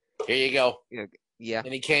 Here you go. Yeah.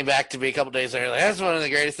 And he came back to me a couple days later, like, that's one of the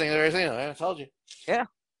greatest things I've ever seen. I told you. Yeah.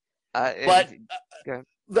 I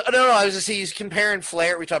was just he's comparing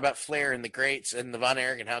Flair. We talked about Flair and the greats and the Von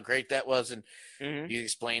Erich and how great that was, and he's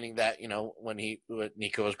explaining that when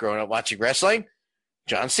Nico was growing up watching wrestling,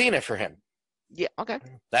 John Cena for him. Yeah. Okay.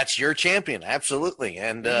 That's your champion, absolutely.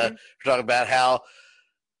 And we're talking about how.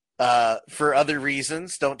 For other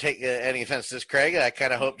reasons, don't take any offense to this, Craig. I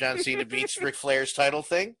kind of hope John Cena beats Ric Flair's title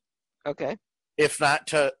thing. Okay. If not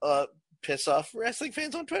to piss off wrestling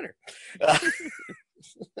fans on Twitter.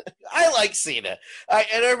 I like Cena.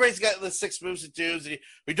 And everybody's got the 6 moves to do.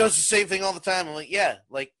 He does the same thing all the time. I'm like, yeah,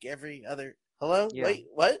 like every other. Hello? Yeah. Wait,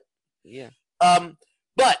 what? Yeah.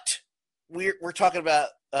 But we're talking about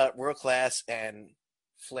World Class and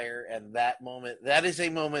Flair, and that moment, that is a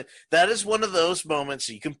moment, that is one of those moments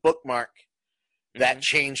you can bookmark that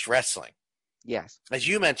changed wrestling. Yes. As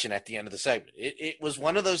you mentioned at the end of the segment, it was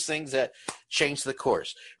one of those things that changed the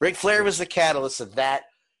course. Ric Flair was the catalyst of that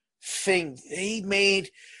thing. He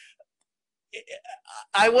made,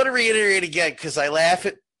 I want to reiterate again, because I laugh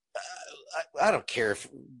at, I don't care if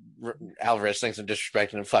Alvarez thinks I'm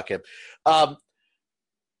disrespecting him, fuck him.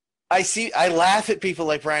 I laugh at people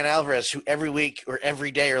like Brian Alvarez, who every week or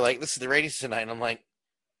every day are like, this is the ratings tonight. And I'm like,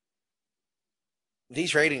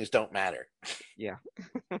 these ratings don't matter. Yeah.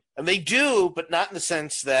 And they do, but not in the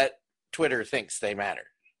sense that Twitter thinks they matter.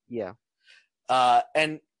 Yeah.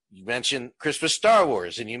 And you mentioned Christmas Star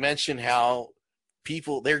Wars, and you mentioned how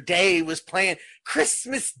people, their day was planned.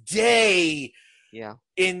 Christmas Day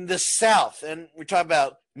in the South. And we're talking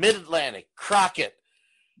about Mid-Atlantic, Crockett,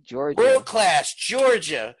 Georgia, World Class,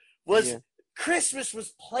 Georgia. Christmas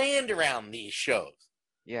was planned around these shows.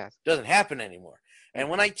 Yes. Doesn't happen anymore. And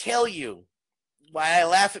when I tell you why I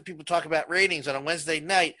laugh at people talk about ratings on a Wednesday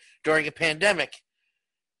night during a pandemic,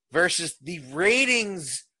 versus the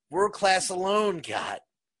ratings World Class alone got.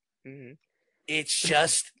 Mm-hmm. It's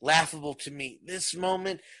just laughable to me. This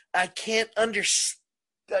moment, I couldn't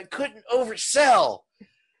oversell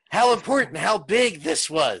how important, how big this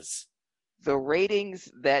was. The ratings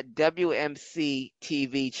that WMC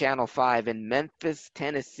TV Channel 5 in Memphis,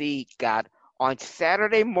 Tennessee got on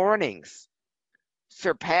Saturday mornings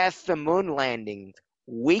surpassed the moon landings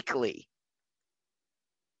weekly.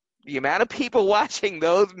 The amount of people watching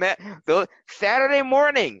those Saturday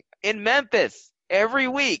morning in Memphis every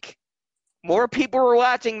week, more people were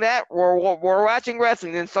watching that, were watching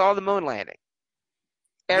wrestling than saw the moon landing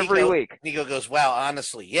every week. Nico goes, wow,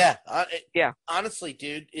 honestly. Yeah. Yeah. Honestly,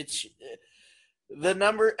 dude, it's the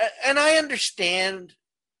number. And I understand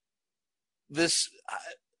this.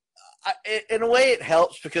 In a way, it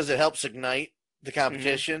helps because it helps ignite the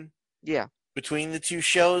competition between the two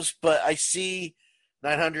shows. But I see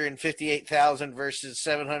 958,000 versus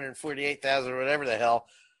 748,000 or whatever the hell.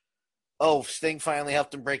 Oh, Sting finally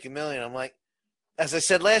helped him break 1 million. I'm like, as I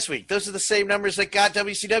said last week, those are the same numbers that got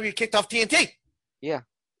WCW kicked off TNT. Yeah.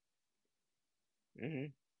 Mm-hmm.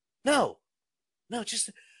 No,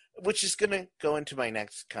 just which is going to go into my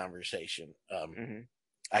next conversation.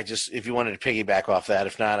 If you wanted to piggyback off that,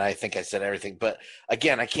 if not, I think I said everything. But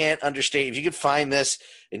again, I can't understate. If you could find this,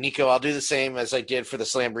 and Nico, I'll do the same as I did for the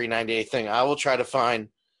Slamboree 98 thing. I will try to find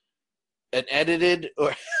an edited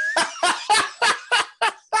or.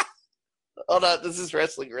 Hold on, this is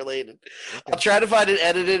wrestling related. Okay. I'll try to find an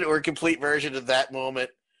edited or complete version of that moment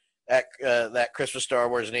at that Christmas Star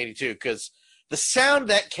Wars in '82, because the sound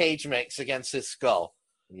that Cage makes against his skull,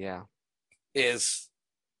 is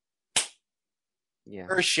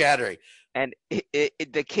earth-shattering. And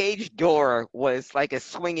the cage door was like a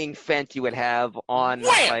swinging fence you would have on,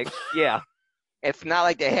 It's not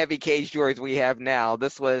like the heavy cage doors we have now.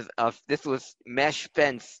 This was mesh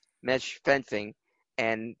fencing,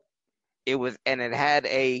 and it had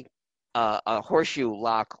a horseshoe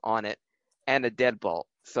lock on it and a deadbolt.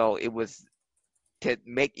 So it was to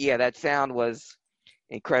make that sound was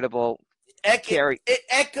incredible. It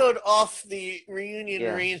echoed off the Reunion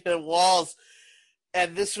Arena walls,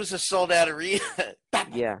 and this was a sold-out arena.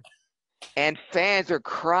 And fans are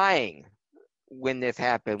crying when this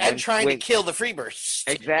happened. And trying to kill the Freebirds.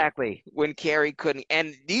 Exactly. When Kerry couldn't.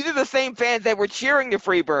 And these are the same fans that were cheering the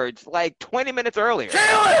Freebirds like 20 minutes earlier.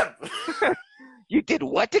 Kill him! You did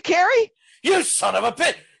what to Kerry? You son of a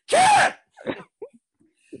bitch! Kill him!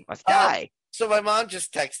 You must die. So my mom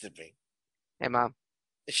just texted me. Hey, Mom.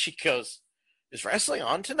 She goes, is wrestling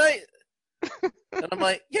on tonight? And I'm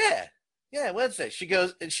like, yeah, Wednesday. She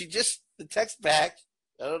goes, and the text back,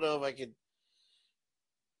 I don't know if I can.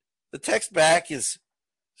 The text back is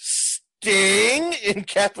Sting in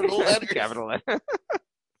capital letters. Capital letters.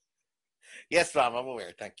 Yes, Mom, I'm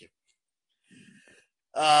aware. Thank you.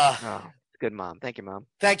 Good mom. Thank you, Mom.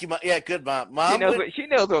 Thank you, Mom. Yeah, good mom. She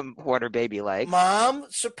knows what her baby likes. Mom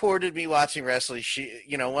supported me watching wrestling. She,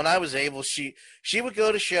 when I was able, she would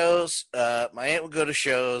go to shows. My aunt would go to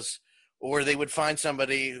shows, or they would find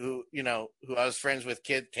somebody who I was friends with.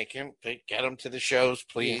 Get him to the shows,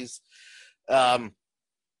 please. Yeah.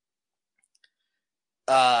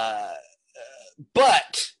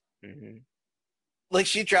 But like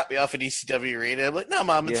she dropped me off at ECW Arena. I'm like, no,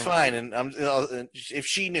 Mom, it's fine. And if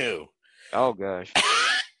she knew. Oh gosh.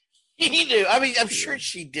 He knew. I mean, I'm sure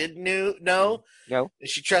she did know. No.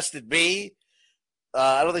 She trusted me.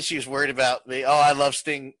 I don't think she was worried about me. Oh, I love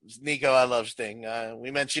Sting. Nico, I love Sting.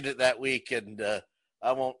 We mentioned it that week, and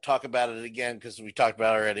I won't talk about it again because we talked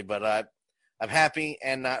about it already. But I'm happy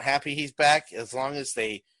and not happy he's back. As long as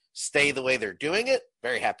they stay the way they're doing it,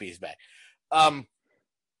 very happy he's back. But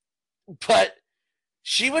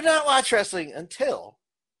she would not watch wrestling until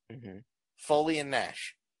Foley and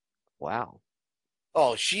Nash. Wow.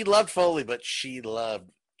 Oh, she loved Foley, but she loved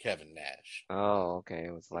Kevin Nash. Oh, okay.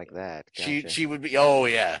 It was like that. Gotcha. She would be. Oh,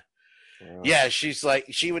 yeah. Yeah, she's like,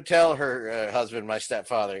 she would tell her husband, my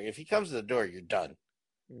stepfather, if he comes to the door, you're done.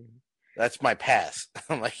 That's my pass.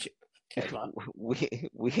 I'm like, okay, Mom.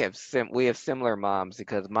 We have similar moms,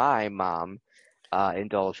 because my mom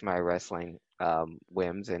indulged my wrestling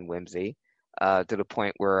whims and whimsy to the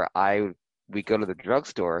point where we go to the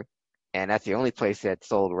drugstore, and that's the only place that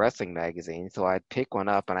sold wrestling magazines. So I'd pick one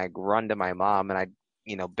up and I'd run to my mom and I'd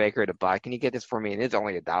beg her to buy. Can you get this for me? And it's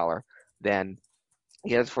only $1. Then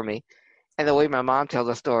get this for me. And the way my mom tells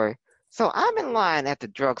the story. So I'm in line at the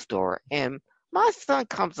drugstore, and my son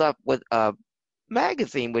comes up with a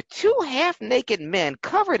magazine with 2 half-naked men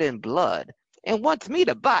covered in blood and wants me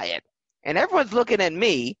to buy it. And everyone's looking at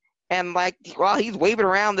me, and like, while he's waving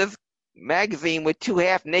around this magazine with 2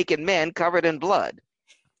 half-naked men covered in blood.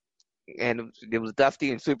 and it was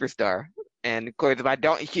Dusty and Superstar. And of course, if I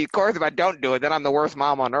don't do it, then I'm the worst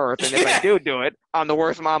mom on earth. And if I do it, I'm the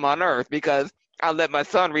worst mom on earth because I let my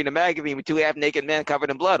son read a magazine with 2 half-naked men covered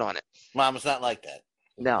in blood on it. Mama's not like that.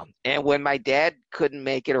 No. And when my dad couldn't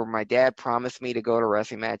make it, or my dad promised me to go to a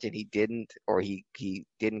wrestling match and he didn't, or he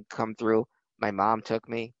didn't come through, my mom took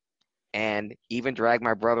me and even dragged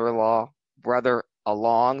my brother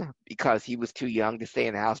along because he was too young to stay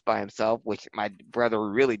in the house by himself, which my brother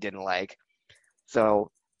really didn't like.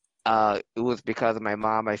 So it was because of my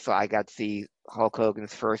mom. I got to see Hulk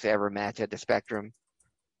Hogan's first ever match at the Spectrum,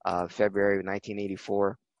 February of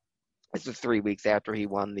 1984. This was 3 weeks after he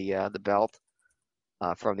won the belt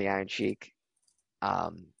from the Iron Sheik,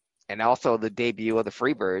 and also the debut of the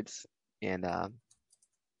Freebirds in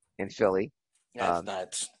Philly. That's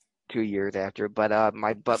nuts. 2 years after, but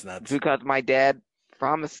because my dad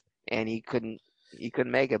promised and he couldn't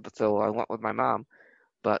make it, so I went with my mom.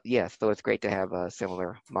 But yes, so it's great to have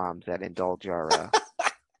similar moms that indulge our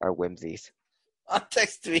whimsies.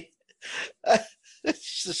 Text me.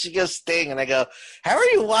 So she goes, Sting, and I go, how are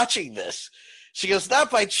you watching this? She goes, not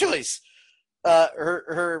by choice.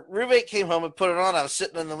 Her roommate came home and put it on. I was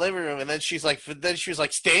sitting in the living room, and then she was like,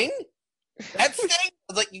 Sting? That's Sting? I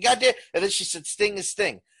was like, you goddamn. And then she said, Sting is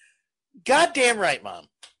Sting. Goddamn right, Mom.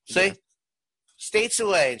 See? Yeah. States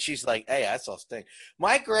away, and she's like, hey, I saw Sting.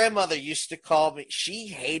 My grandmother used to call me. She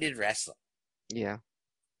hated wrestling. Yeah.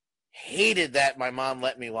 Hated that my mom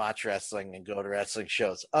let me watch wrestling and go to wrestling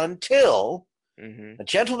shows until a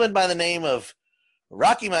gentleman by the name of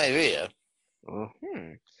Rocky Maivia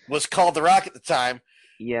was called The Rock at the time.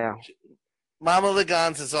 Yeah. Mama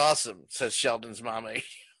Ligon's is awesome, says Sheldon's mama.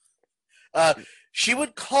 She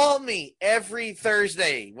would call me every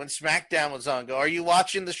Thursday when SmackDown was on. Go, are you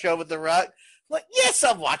watching the show with The Rock? I'm like, yes,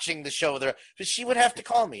 I'm watching the show with The Rock. But she would have to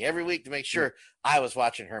call me every week to make sure I was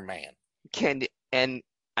watching her man. And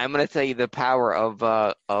I'm going to tell you the power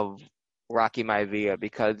of Rocky Maivia,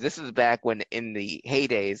 because this is back when in the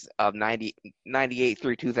heydays of 98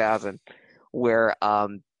 through 2000, where I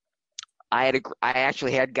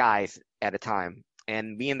actually had guys at a time,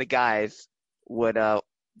 and me and the guys would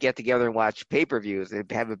get together and watch pay-per-views and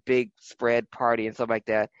have a big spread party and stuff like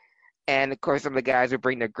that. And of course, some of the guys would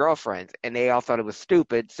bring their girlfriends, and they all thought it was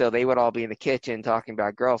stupid, so they would all be in the kitchen talking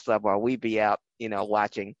about girl stuff while we'd be out,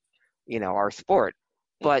 watching, our sport.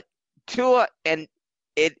 But and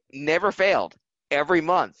it never failed. Every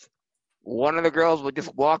month, one of the girls would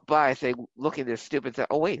just walk by and say, look at this stupid thing.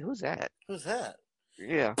 Oh, wait, who's that? Who's that?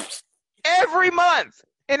 Yeah. Every month.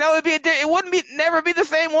 And it wouldn't never be the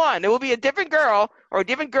same one. It would be a different girl or a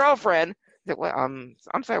different girlfriend. I'm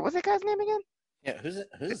sorry, what's that guy's name again? Yeah, who's it?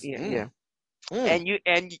 Yeah.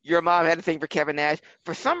 And your mom had a thing for Kevin Nash.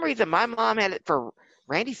 For some reason, my mom had it for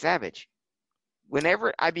Randy Savage.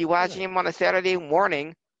 Whenever I'd be watching him on a Saturday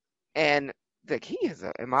morning, and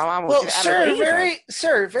and my mom was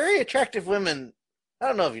very attractive women. I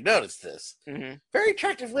don't know if you noticed this. Mm-hmm. Very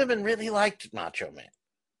attractive women really liked Macho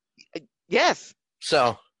Man. Yes.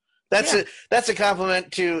 So that's a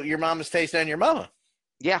compliment to your mama's taste and your mama.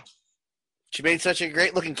 Yeah. She made such a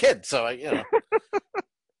great looking kid. So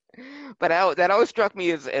But that always struck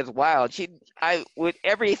me as wild. I would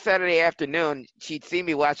every Saturday afternoon she'd see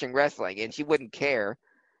me watching wrestling and she wouldn't care,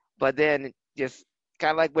 but then just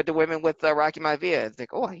kind of like with the women with Rocky Maivia, it's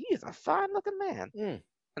like, oh, he is a fine looking man.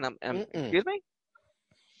 And I'm excuse me,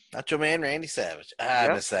 Macho Man Randy Savage. I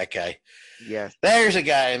miss that guy. Yes, there's a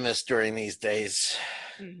guy I miss during these days.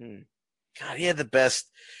 Mm-hmm. God, he had the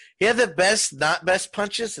best. He had the best, not best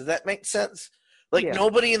punches. Does that make sense? Like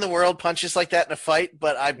nobody in the world punches like that in a fight,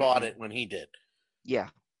 but I bought it when he did. Yeah,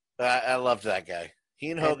 I loved that guy.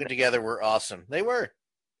 He and Hogan together were awesome. They were.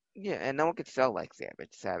 Yeah, and no one could sell like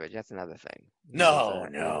Savage. That's another thing. No.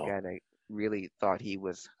 The guy that really thought he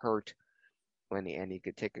was hurt and he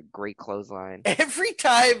could take a great clothesline. Every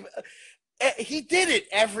time he did it,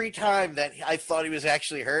 every time that I thought he was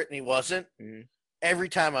actually hurt and he wasn't. Mm-hmm. Every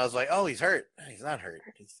time I was like, oh, he's hurt. He's not hurt.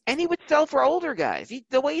 And he would sell for older guys.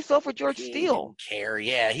 The way he sold for George Steele. Didn't care.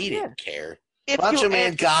 Yeah, he didn't care. Macho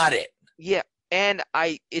Man got it. Yeah, and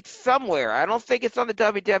it's somewhere. I don't think it's on the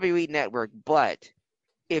WWE Network, but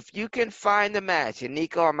if you can find the match, and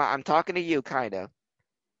Nico, I'm talking to you, kind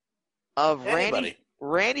of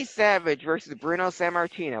Randy Savage versus Bruno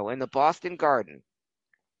Sammartino in the Boston Garden.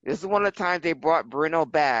 This is one of the times they brought Bruno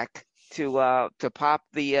back to pop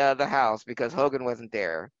the house because Hogan wasn't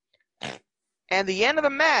there. And the end of the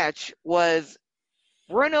match was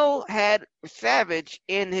Bruno had Savage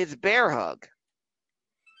in his bear hug.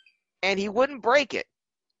 And he wouldn't break it.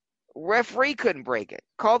 Referee couldn't break it.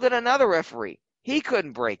 Called in another referee. He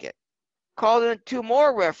couldn't break it. Called in 2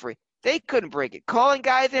 more referee. They couldn't break it. Calling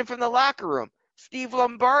guys in from the locker room. Steve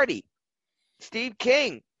Lombardi, Steve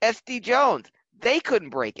King, S.D. Jones. They couldn't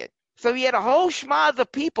break it. So he had a whole schmoz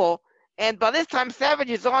of people, and by this time Savage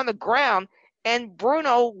is on the ground, and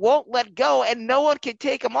Bruno won't let go, and no one can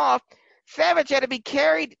take him off. Savage had to be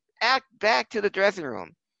carried back to the dressing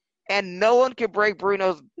room, and no one could break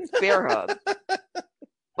Bruno's bear hug.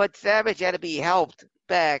 But Savage had to be helped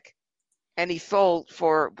back, and he sold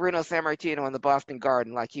for Bruno Sammartino in the Boston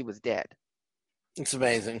Garden like he was dead. It's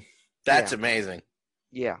amazing. That's amazing.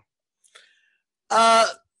 Yeah.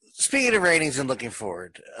 Speaking of ratings and looking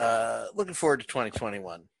forward to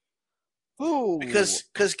 2021. Ooh.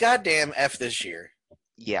 Because goddamn F this year.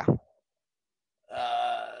 Yeah.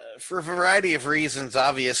 For a variety of reasons,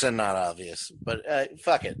 obvious and not obvious. But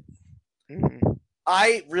fuck it. Mm-hmm.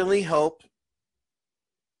 I really hope.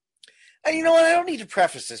 And you know what? I don't need to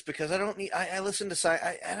preface this because I don't need. I listen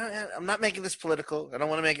to. I'm not making this political. I don't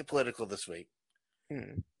want to make it political this week.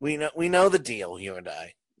 Mm. We know the deal, you and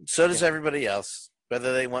I. So does everybody else,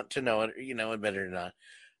 whether they want to know it, admit it or not.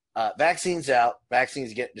 Vaccines out.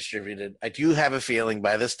 Vaccines get distributed. I do have a feeling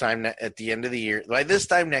by this time at the end of the year, by this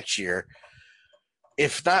time next year,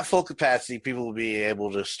 if not full capacity, people will be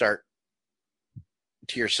able to start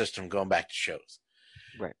tier system going back to shows.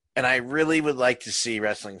 Right. And I really would like to see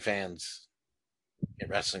wrestling fans at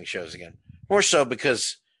wrestling shows again. More so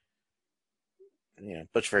because,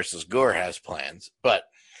 Butch versus Gore has plans. But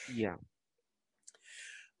yeah,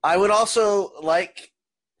 I would also like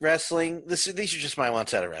wrestling. These are just my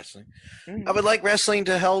wants out of wrestling. Mm-hmm. I would like wrestling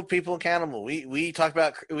to hold people accountable. We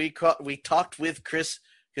talked with Chris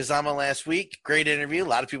Kazama last week. Great interview. A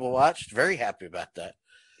lot of people watched. Very happy about that.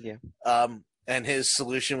 Yeah. And his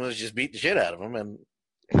solution was just beat the shit out of him. And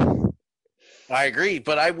I agree.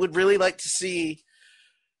 But I would really like to see,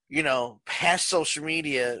 past social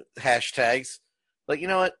media hashtags. Like, you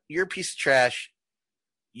know what? You're a piece of trash.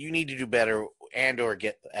 You need to do better and or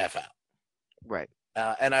get the F out. Right.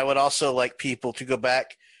 And I would also like people to go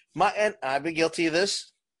back. And I've been guilty of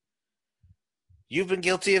this. You've been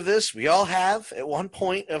guilty of this. We all have at one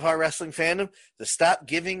point of our wrestling fandom to stop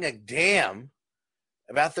giving a damn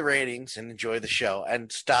about the ratings and enjoy the show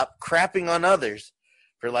and stop crapping on others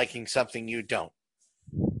for liking something you don't.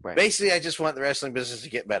 Right. Basically, I just want the wrestling business to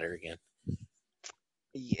get better again.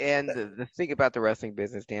 And the thing about the wrestling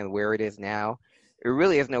business, Dan, where it is now, it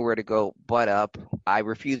really has nowhere to go but up. I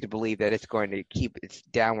refuse to believe that it's going to keep its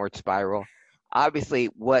downward spiral. Obviously,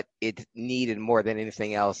 what it's needed more than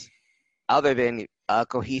anything else, other than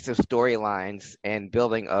cohesive storylines and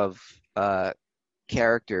building of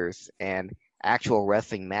characters and actual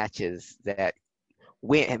wrestling matches that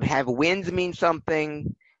have wins mean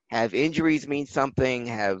something, have injuries mean something,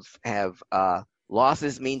 have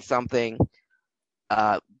losses mean something.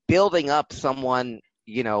 Building up someone,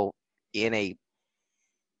 in a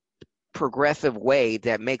progressive way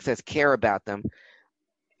that makes us care about them.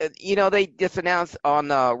 They just announced on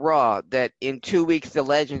Raw that in 2 weeks the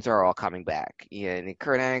legends are all coming back. And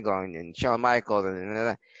Kurt Angle and Shawn Michaels.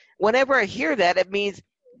 And whenever I hear that, it means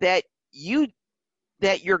that your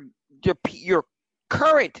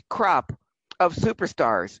current crop of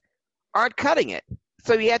superstars aren't cutting it.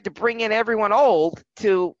 So you have to bring in everyone old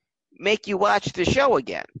to make you watch the show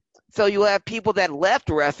again. So you have people that left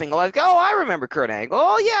wrestling like, oh, I remember Kurt Angle.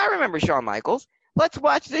 Oh, yeah, I remember Shawn Michaels. Let's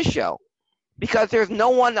watch this show. Because there's no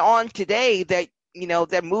one on today that,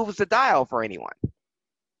 that moves the dial for anyone.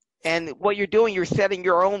 And what you're doing, you're setting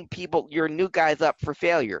your own people, your new guys up for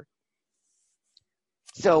failure.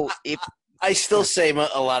 So if I still say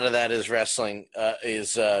a lot of that is wrestling,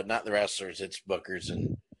 is not the wrestlers, it's bookers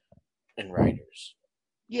and writers.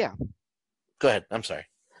 Yeah. Go ahead. I'm sorry.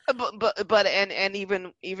 But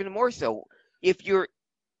even more so, if you've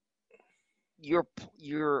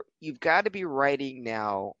got to be writing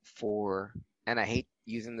now for, and I hate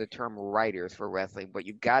using the term writers for wrestling, but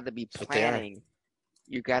you've got to be planning.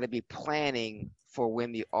 You've got to be planning for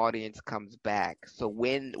when the audience comes back. So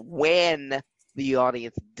when the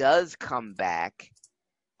audience does come back,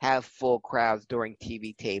 have full crowds during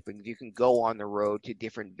TV tapings. You can go on the road to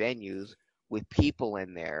different venues with people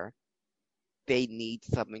in there. They need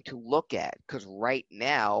something to look at because right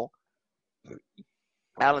now,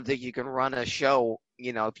 I don't think you can run a show,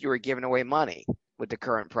 if you were giving away money with the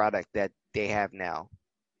current product that they have now.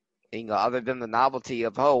 Other than the novelty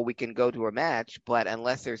of, we can go to a match, but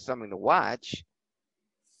unless there's something to watch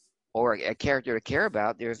or a character to care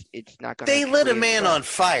about, it's not going to. They lit a man on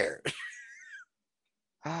fire.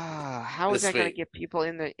 How is that going to get people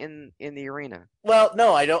in the arena? Well,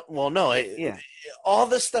 no, I don't. Well, no. Yeah. All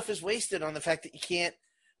this stuff is wasted on the fact that you can't.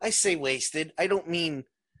 I say wasted. I don't mean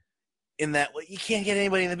in that you can't get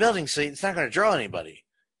anybody in the building, so it's not going to draw anybody.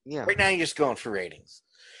 Yeah. Right now, you're just going for ratings,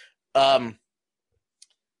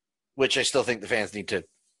 which I still think the fans need to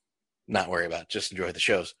not worry about. Just enjoy the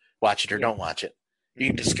shows. Watch it or don't watch it. You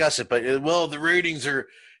can discuss it, but, well, the ratings are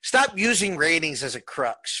 – stop using ratings as a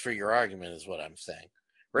crux for your argument is what I'm saying.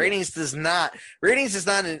 Ratings does not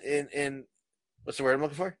in what's the word I'm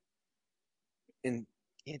looking for?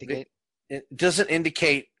 Indicate. It doesn't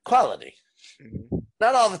indicate quality. Mm-hmm.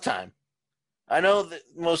 Not all the time. I know that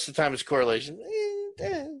most of the time it's correlation.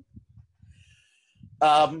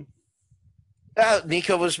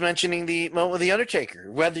 Nico was mentioning the moment with The Undertaker.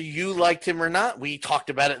 Whether you liked him or not, we talked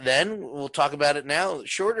about it then. We'll talk about it now,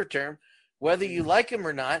 shorter term. Whether you like him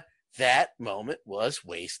or not, that moment was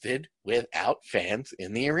wasted without fans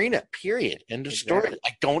in the arena, period. End of story.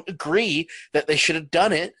 I don't agree that they should have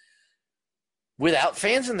done it without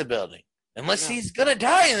fans in the building. Unless he's going to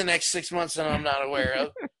die in the next 6 months that I'm not aware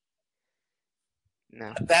of.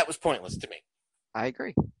 No. That was pointless to me. I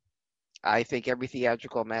agree. I think every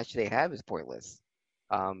theatrical match they have is pointless.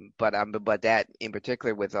 But that in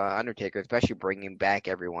particular with Undertaker, especially bringing back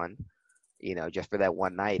everyone, just for that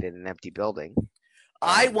one night in an empty building.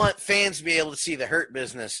 I want fans to be able to see the Hurt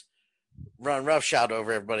Business run roughshod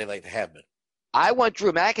over everybody like they have been. I want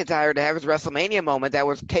Drew McIntyre to have his WrestleMania moment that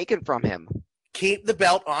was taken from him. Keep the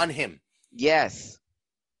belt on him. Yes.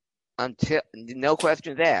 Until no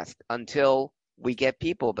questions asked. Until we get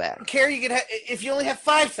people back. I don't care. You can if you only have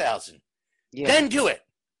 5,000, then do it.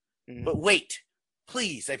 Mm-hmm. But wait,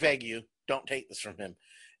 please, I beg you, don't take this from him.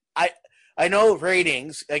 I know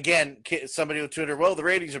ratings. Again, somebody with Twitter, well, the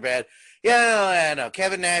ratings are bad. Yeah, no.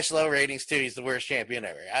 Kevin Nash, low ratings too. He's the worst champion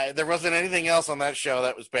ever. There wasn't anything else on that show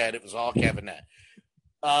that was bad. It was all Kevin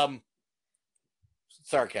Nash.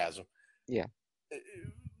 Sarcasm. Yeah.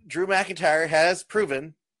 Drew McIntyre has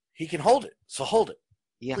proven he can hold it. So hold it.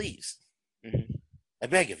 Yeah. Please. Mm-hmm. I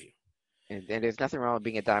beg of you. And there's nothing wrong with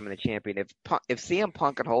being a Diamond Champion. If CM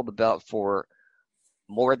Punk could hold the belt for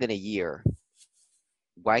more than a year,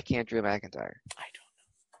 why can't Drew McIntyre? I don't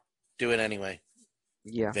know. Do it anyway.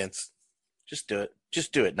 Yeah. Vince. Just do it.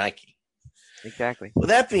 Just do it, Nike. Exactly. With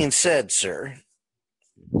that being said, sir,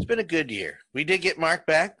 it's been a good year. We did get Mark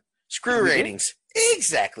back. Screw ratings.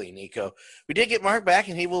 Exactly, Nico. We did get Mark back,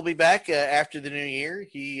 and he will be back after the new year.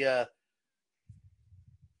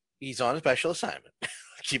 He's on a special assignment.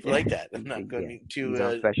 Keep it like that. I'm not going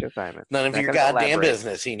to special assignment. None of your goddamn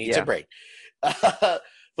business. He needs a break.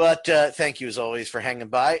 But thank you as always for hanging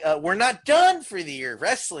by. We're not done for the year.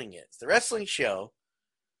 Wrestling is the wrestling show.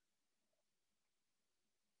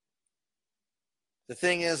 The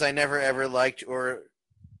thing is, I never ever liked Drew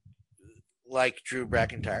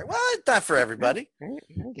McIntyre. Well, it's not for everybody.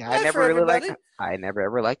 I never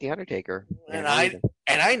ever liked The Undertaker. And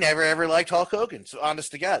I never ever liked Hulk Hogan. So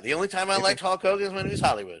honest to God, the only time I liked Hulk Hogan is when he was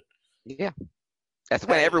Hollywood. Yeah, that's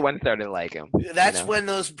when everyone started to like him. That's when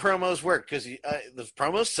those promos worked because the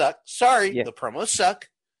promos suck. Sorry, the promos suck.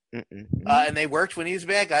 And they worked when he was a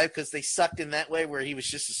bad guy because they sucked in that way where he was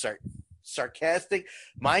just a sarcastic.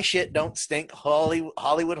 My shit don't stink.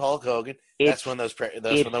 Hollywood Hulk Hogan. That's when those when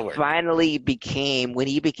they worked. Finally became when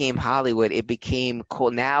he became Hollywood. It became cool.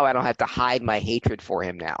 Now I don't have to hide my hatred for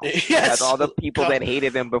him. Now, yes. All the people that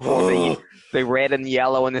hated him before, the red and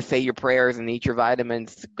yellow, and the say your prayers and eat your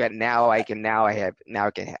vitamins. But now I can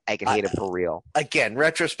hate him for real. Again,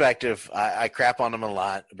 retrospective. I crap on him a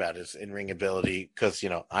lot about his in-ring ability because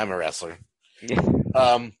I'm a wrestler.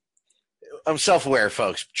 I'm self-aware,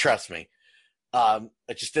 folks. Trust me. I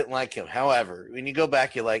just didn't like him. However, when you go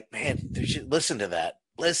back, you're like, man, listen to that.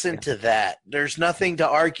 Listen to that. There's nothing to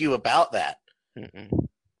argue about that.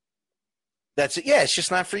 That's it. Yeah, it's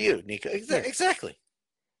just not for you, Nico. Exactly.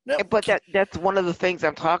 No. But that's one of the things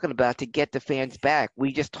I'm talking about to get the fans back.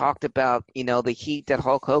 We just talked about, the heat that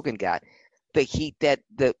Hulk Hogan got, the heat that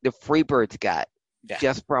the Freebirds got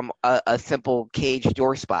just from a simple cage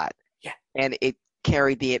door spot. Yeah. And it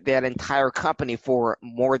carried that entire company for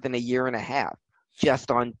more than a year and a half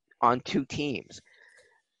just on two teams.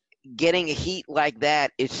 Getting a heat like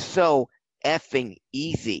that is so effing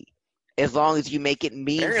easy as long as you make it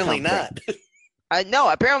mean apparently something. Not. No,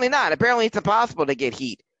 apparently not. Apparently it's impossible to get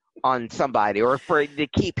heat on somebody or to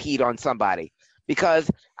keep heat on somebody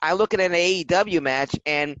because I look at an AEW match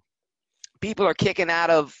and people are kicking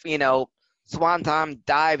out of, swanton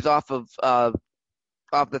dives off of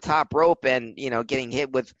the top rope and, getting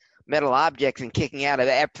hit with metal objects and kicking out of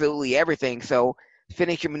absolutely everything. So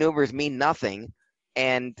finisher maneuvers mean nothing.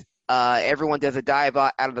 And everyone does a dive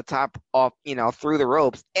out of the top off, through the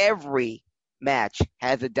ropes. Every match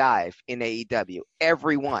has a dive in AEW.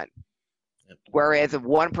 Every one. Whereas if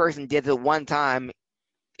one person did it one time,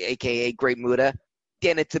 a.k.a. Great Muta,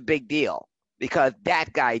 then it's a big deal because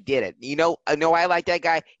that guy did it. I know I like that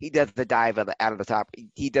guy. He does the dive out of the top.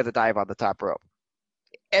 He does a dive on the top rope.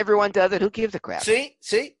 Everyone does it. Who gives a crap? See,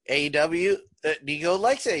 AEW. Nico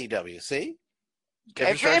likes AEW. See,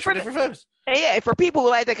 different folks. Yeah, for people who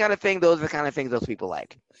like that kind of thing, those are the kind of things those people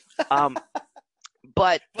like.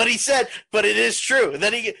 But he said, but it is true.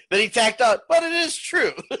 Then he tacked on, but it is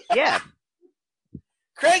true. Yeah.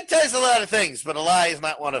 Craig tells a lot of things, but a lie is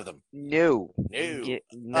not one of them. No.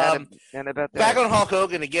 None about that. Back on Hulk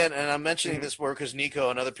Hogan again, and I'm mentioning this more because Nico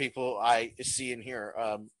and other people I see in here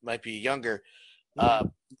might be younger. I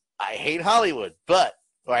hate Hollywood,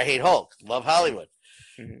 or I hate Hulk. Love Hollywood.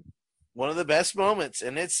 Mm-hmm. One of the best moments,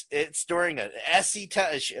 and it's during a SC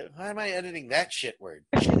time. Why am I editing that shit word?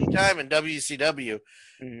 Shitty time in WCW.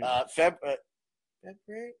 Mm-hmm. February?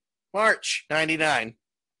 March 99.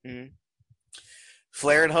 Mm-hmm.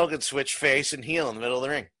 Flair and Hogan switch face and heel in the middle of the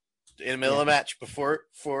ring. In the middle of the match before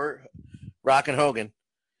Rock and Hogan.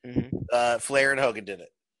 Mm-hmm. Flair and Hogan did it.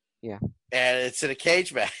 Yeah. And it's in a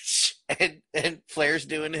cage match. And Flair's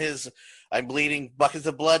doing his I'm bleeding buckets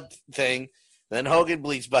of blood thing. Then Hogan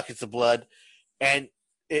bleeds buckets of blood. And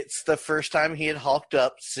it's the first time he had hulked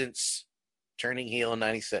up since turning heel in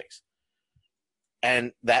 96.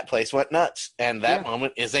 And that place went nuts. And that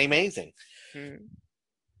moment is amazing.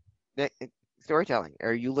 Mm-hmm. Storytelling,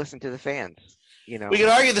 or you listen to the fans. We can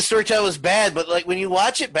argue the storytelling was bad, but like when you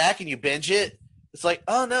watch it back and you binge it, it's like,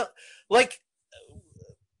 oh no. Like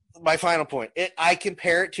my final point, I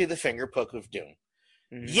compare it to the Finger Poke of Doom.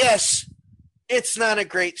 Mm-hmm. Yes, it's not a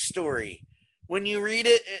great story. When you read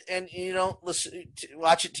it and you don't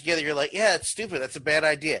watch it together, you're like, yeah, it's stupid. That's a bad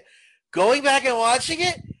idea. Going back and watching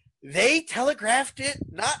it, they telegraphed it,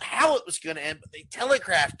 not how it was going to end, but they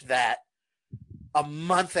telegraphed that a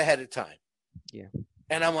month ahead of time. Yeah.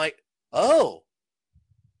 And I'm like, oh.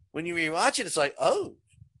 When you rewatch it, it's like, oh.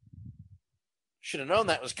 Should have known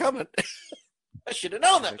that was coming. I should have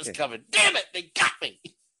known that was coming. Damn it, they got me.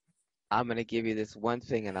 I'm gonna give you this one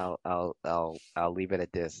thing, and I'll leave it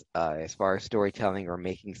at this. As far as storytelling or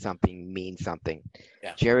making something mean something,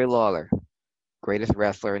 Jerry Lawler, greatest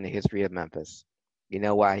wrestler in the history of Memphis. You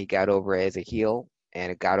know why he got over as a heel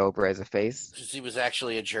and it got over as a face? Because he was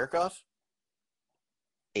actually a jerk off.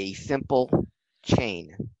 A simple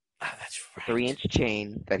chain, that's right. 3-inch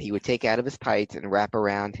chain that he would take out of his tights and wrap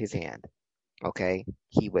around his hand. Okay,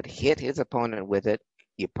 he would hit his opponent with it.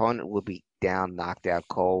 The opponent would be down, knocked out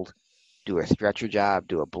cold. Do a stretcher job,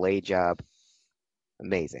 do a blade job.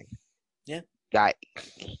 Amazing. Yeah. Guy,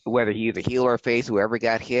 whether he's a heel or a face, whoever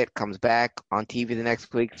got hit comes back on TV the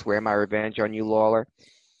next week, swear my revenge on you, Lawler,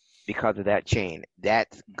 because of that chain.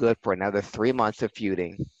 That's good for another 3 months of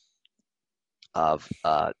feuding, of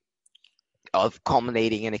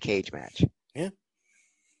culminating in a cage match. Yeah.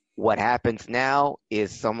 What happens now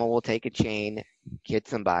is someone will take a chain, hit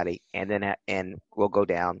somebody, and we'll go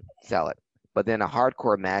down, sell it. But then a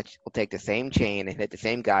hardcore match will take the same chain and hit the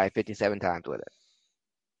same guy 57 times with it.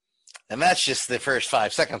 And that's just the first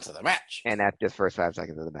 5 seconds of the match. And that's just first 5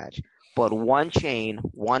 seconds of the match. But one chain,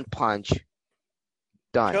 one punch,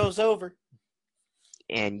 done. Goes over.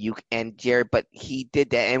 And Jerry, but he did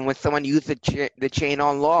that. And when someone used the chain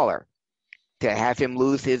on Lawler to have him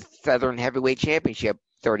lose his Southern Heavyweight Championship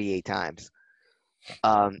 38 times,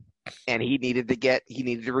 and he needed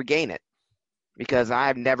to regain it. Because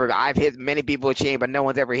I've hit many people with a chain, but no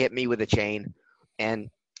one's ever hit me with a chain. And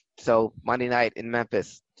so Monday night in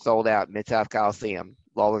Memphis, sold out, Mid-South Coliseum,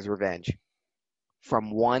 Lawler's Revenge. From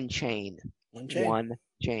one chain. One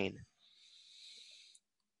chain.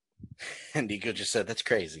 And Nico just said, that's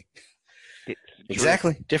crazy.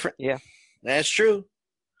 Exactly. Different. Yeah. That's true.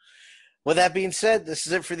 With that being said, this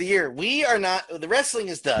is it for the year. The wrestling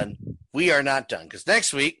is done. We are not done. Because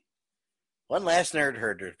next week, one last Nerd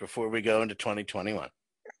Herder before we go into 2021.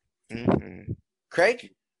 Mm-hmm.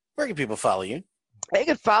 Craig, where can people follow you? They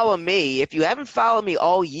can follow me. If you haven't followed me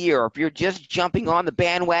all year, if you're just jumping on the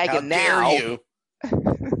bandwagon How dare you?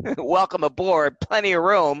 Welcome aboard. Plenty of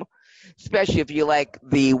room, especially if you like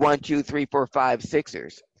the 1, 2, 3, 4, 5,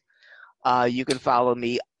 Sixers. You can follow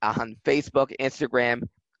me on Facebook, Instagram,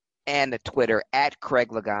 and Twitter at Craig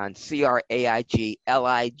Ligons,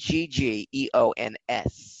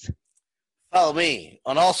 CraigLiggeons. Follow me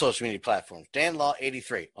on all social media platforms,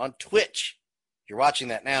 DanLaw83, on Twitch. You're watching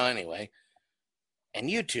that now anyway. And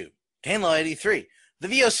YouTube, DanLaw83. The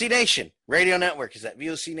VOC Nation radio network is at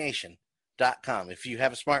VOCNation.com. If you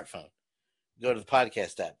have a smartphone, go to the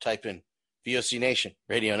podcast app, type in VOC Nation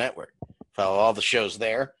radio network. Follow all the shows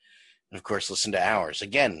there. And, of course, listen to ours.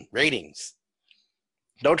 Again, ratings.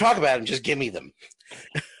 Don't talk about them, just give me them.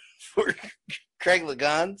 For Craig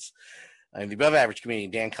Lagans. I'm the above average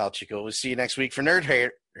comedian, Dan Calchico. We'll see you next week for Nerd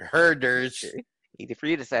Herders. Easy for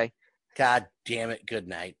you to say. God damn it. Good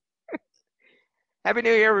night. Happy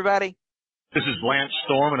New Year, everybody. This is Lance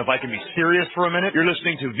Storm, and if I can be serious for a minute, you're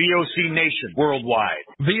listening to VOC Nation worldwide.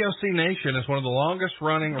 VOC Nation is one of the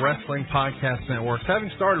longest-running wrestling podcast networks,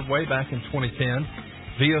 having started way back in 2010.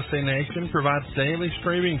 VOC Nation provides daily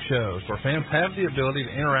streaming shows where fans have the ability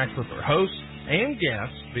to interact with their hosts and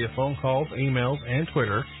guests via phone calls, emails, and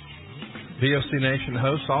Twitter. VOC Nation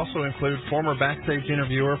hosts also include former backstage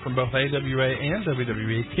interviewer from both AWA and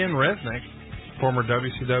WWE, Ken Resnick, former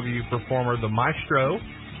WCW performer The Maestro,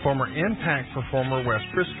 former Impact performer Wes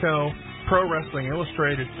Briscoe, Pro Wrestling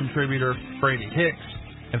Illustrated contributor Brady Hicks,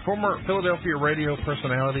 and former Philadelphia radio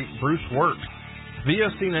personality Bruce Wirt.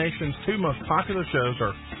 VOC Nation's two most popular shows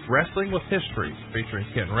are Wrestling with History, featuring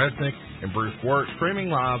Ken Resnick and Bruce Wirt, streaming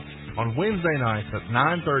live on Wednesday nights at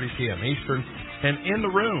 9:30 p.m. Eastern, and In the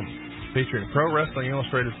Room, featuring Pro Wrestling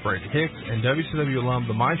Illustrated's Brady Hicks and WCW alum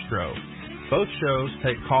The Maestro. Both shows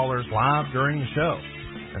take callers live during the show,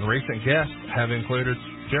 and recent guests have included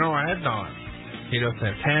General Adnan, Tito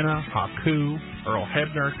Santana, Haku, Earl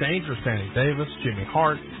Hebner, Dangerous Danny Davis, Jimmy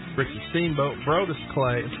Hart, Ricky Steamboat, Brodus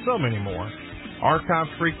Clay, and so many more.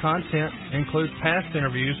 Archive-free content includes past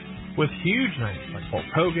interviews with huge names like Hulk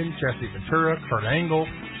Hogan, Jesse Ventura, Kurt Angle,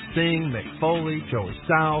 Sting, Mick Foley, Joey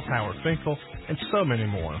Styles, Howard Finkel, and so many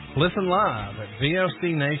more. Listen live at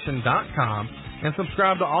VOCNation.com and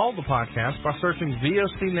subscribe to all the podcasts by searching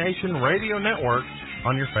VOC Nation Radio Network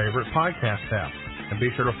on your favorite podcast app. And be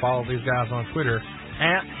sure to follow these guys on Twitter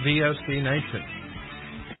at VOC Nation.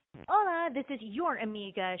 Hola, this is your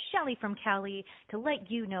amiga, Shelly from Cali, to let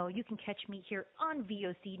you know you can catch me here on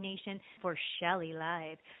VOC Nation for Shelly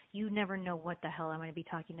Live. You never know what the hell I'm going to be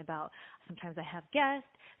talking about. Sometimes I have guests.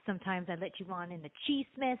 Sometimes I let you on in the cheese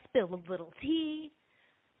mess, spill a little tea.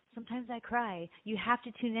 Sometimes I cry. You have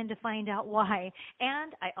to tune in to find out why.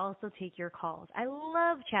 And I also take your calls. I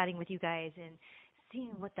love chatting with you guys and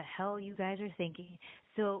seeing what the hell you guys are thinking.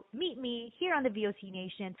 So meet me here on the VOC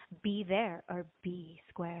Nation. Be there or be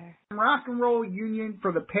square. Rock and Roll Union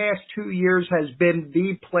for the past 2 years has been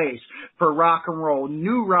the place for rock and roll,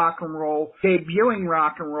 new rock and roll, debuting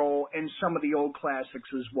rock and roll, and some of the old classics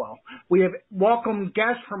as well. We have welcomed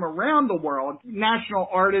guests from around the world, national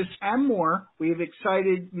artists, and more. We have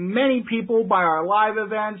excited many people by our live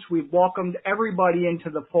events. We've welcomed everybody into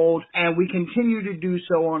the fold, and we continue to do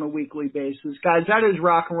so on a weekly basis. Guys, that is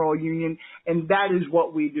Rock and Roll Union, and that is what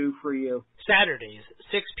we do for you. Saturdays,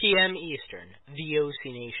 6 p.m. Eastern,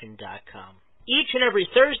 VOCNation.com. Each and every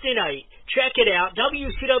Thursday night, check it out,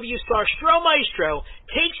 WCW star Stro Maestro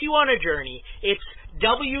takes you on a journey. It's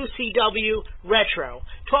WCW Retro,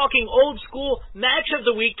 talking old school match of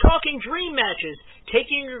the week, talking dream matches,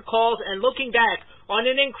 taking your calls and looking back on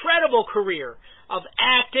an incredible career of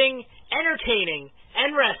acting, entertaining,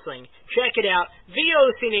 and wrestling. Check it out,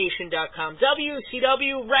 VOCNation.com,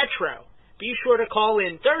 WCW Retro. Be sure to call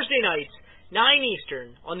in Thursday nights, 9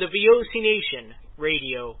 Eastern, on the VOC Nation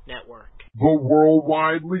Radio Network. The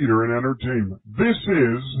worldwide leader in entertainment. This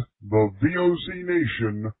is the VOC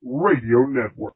Nation Radio Network.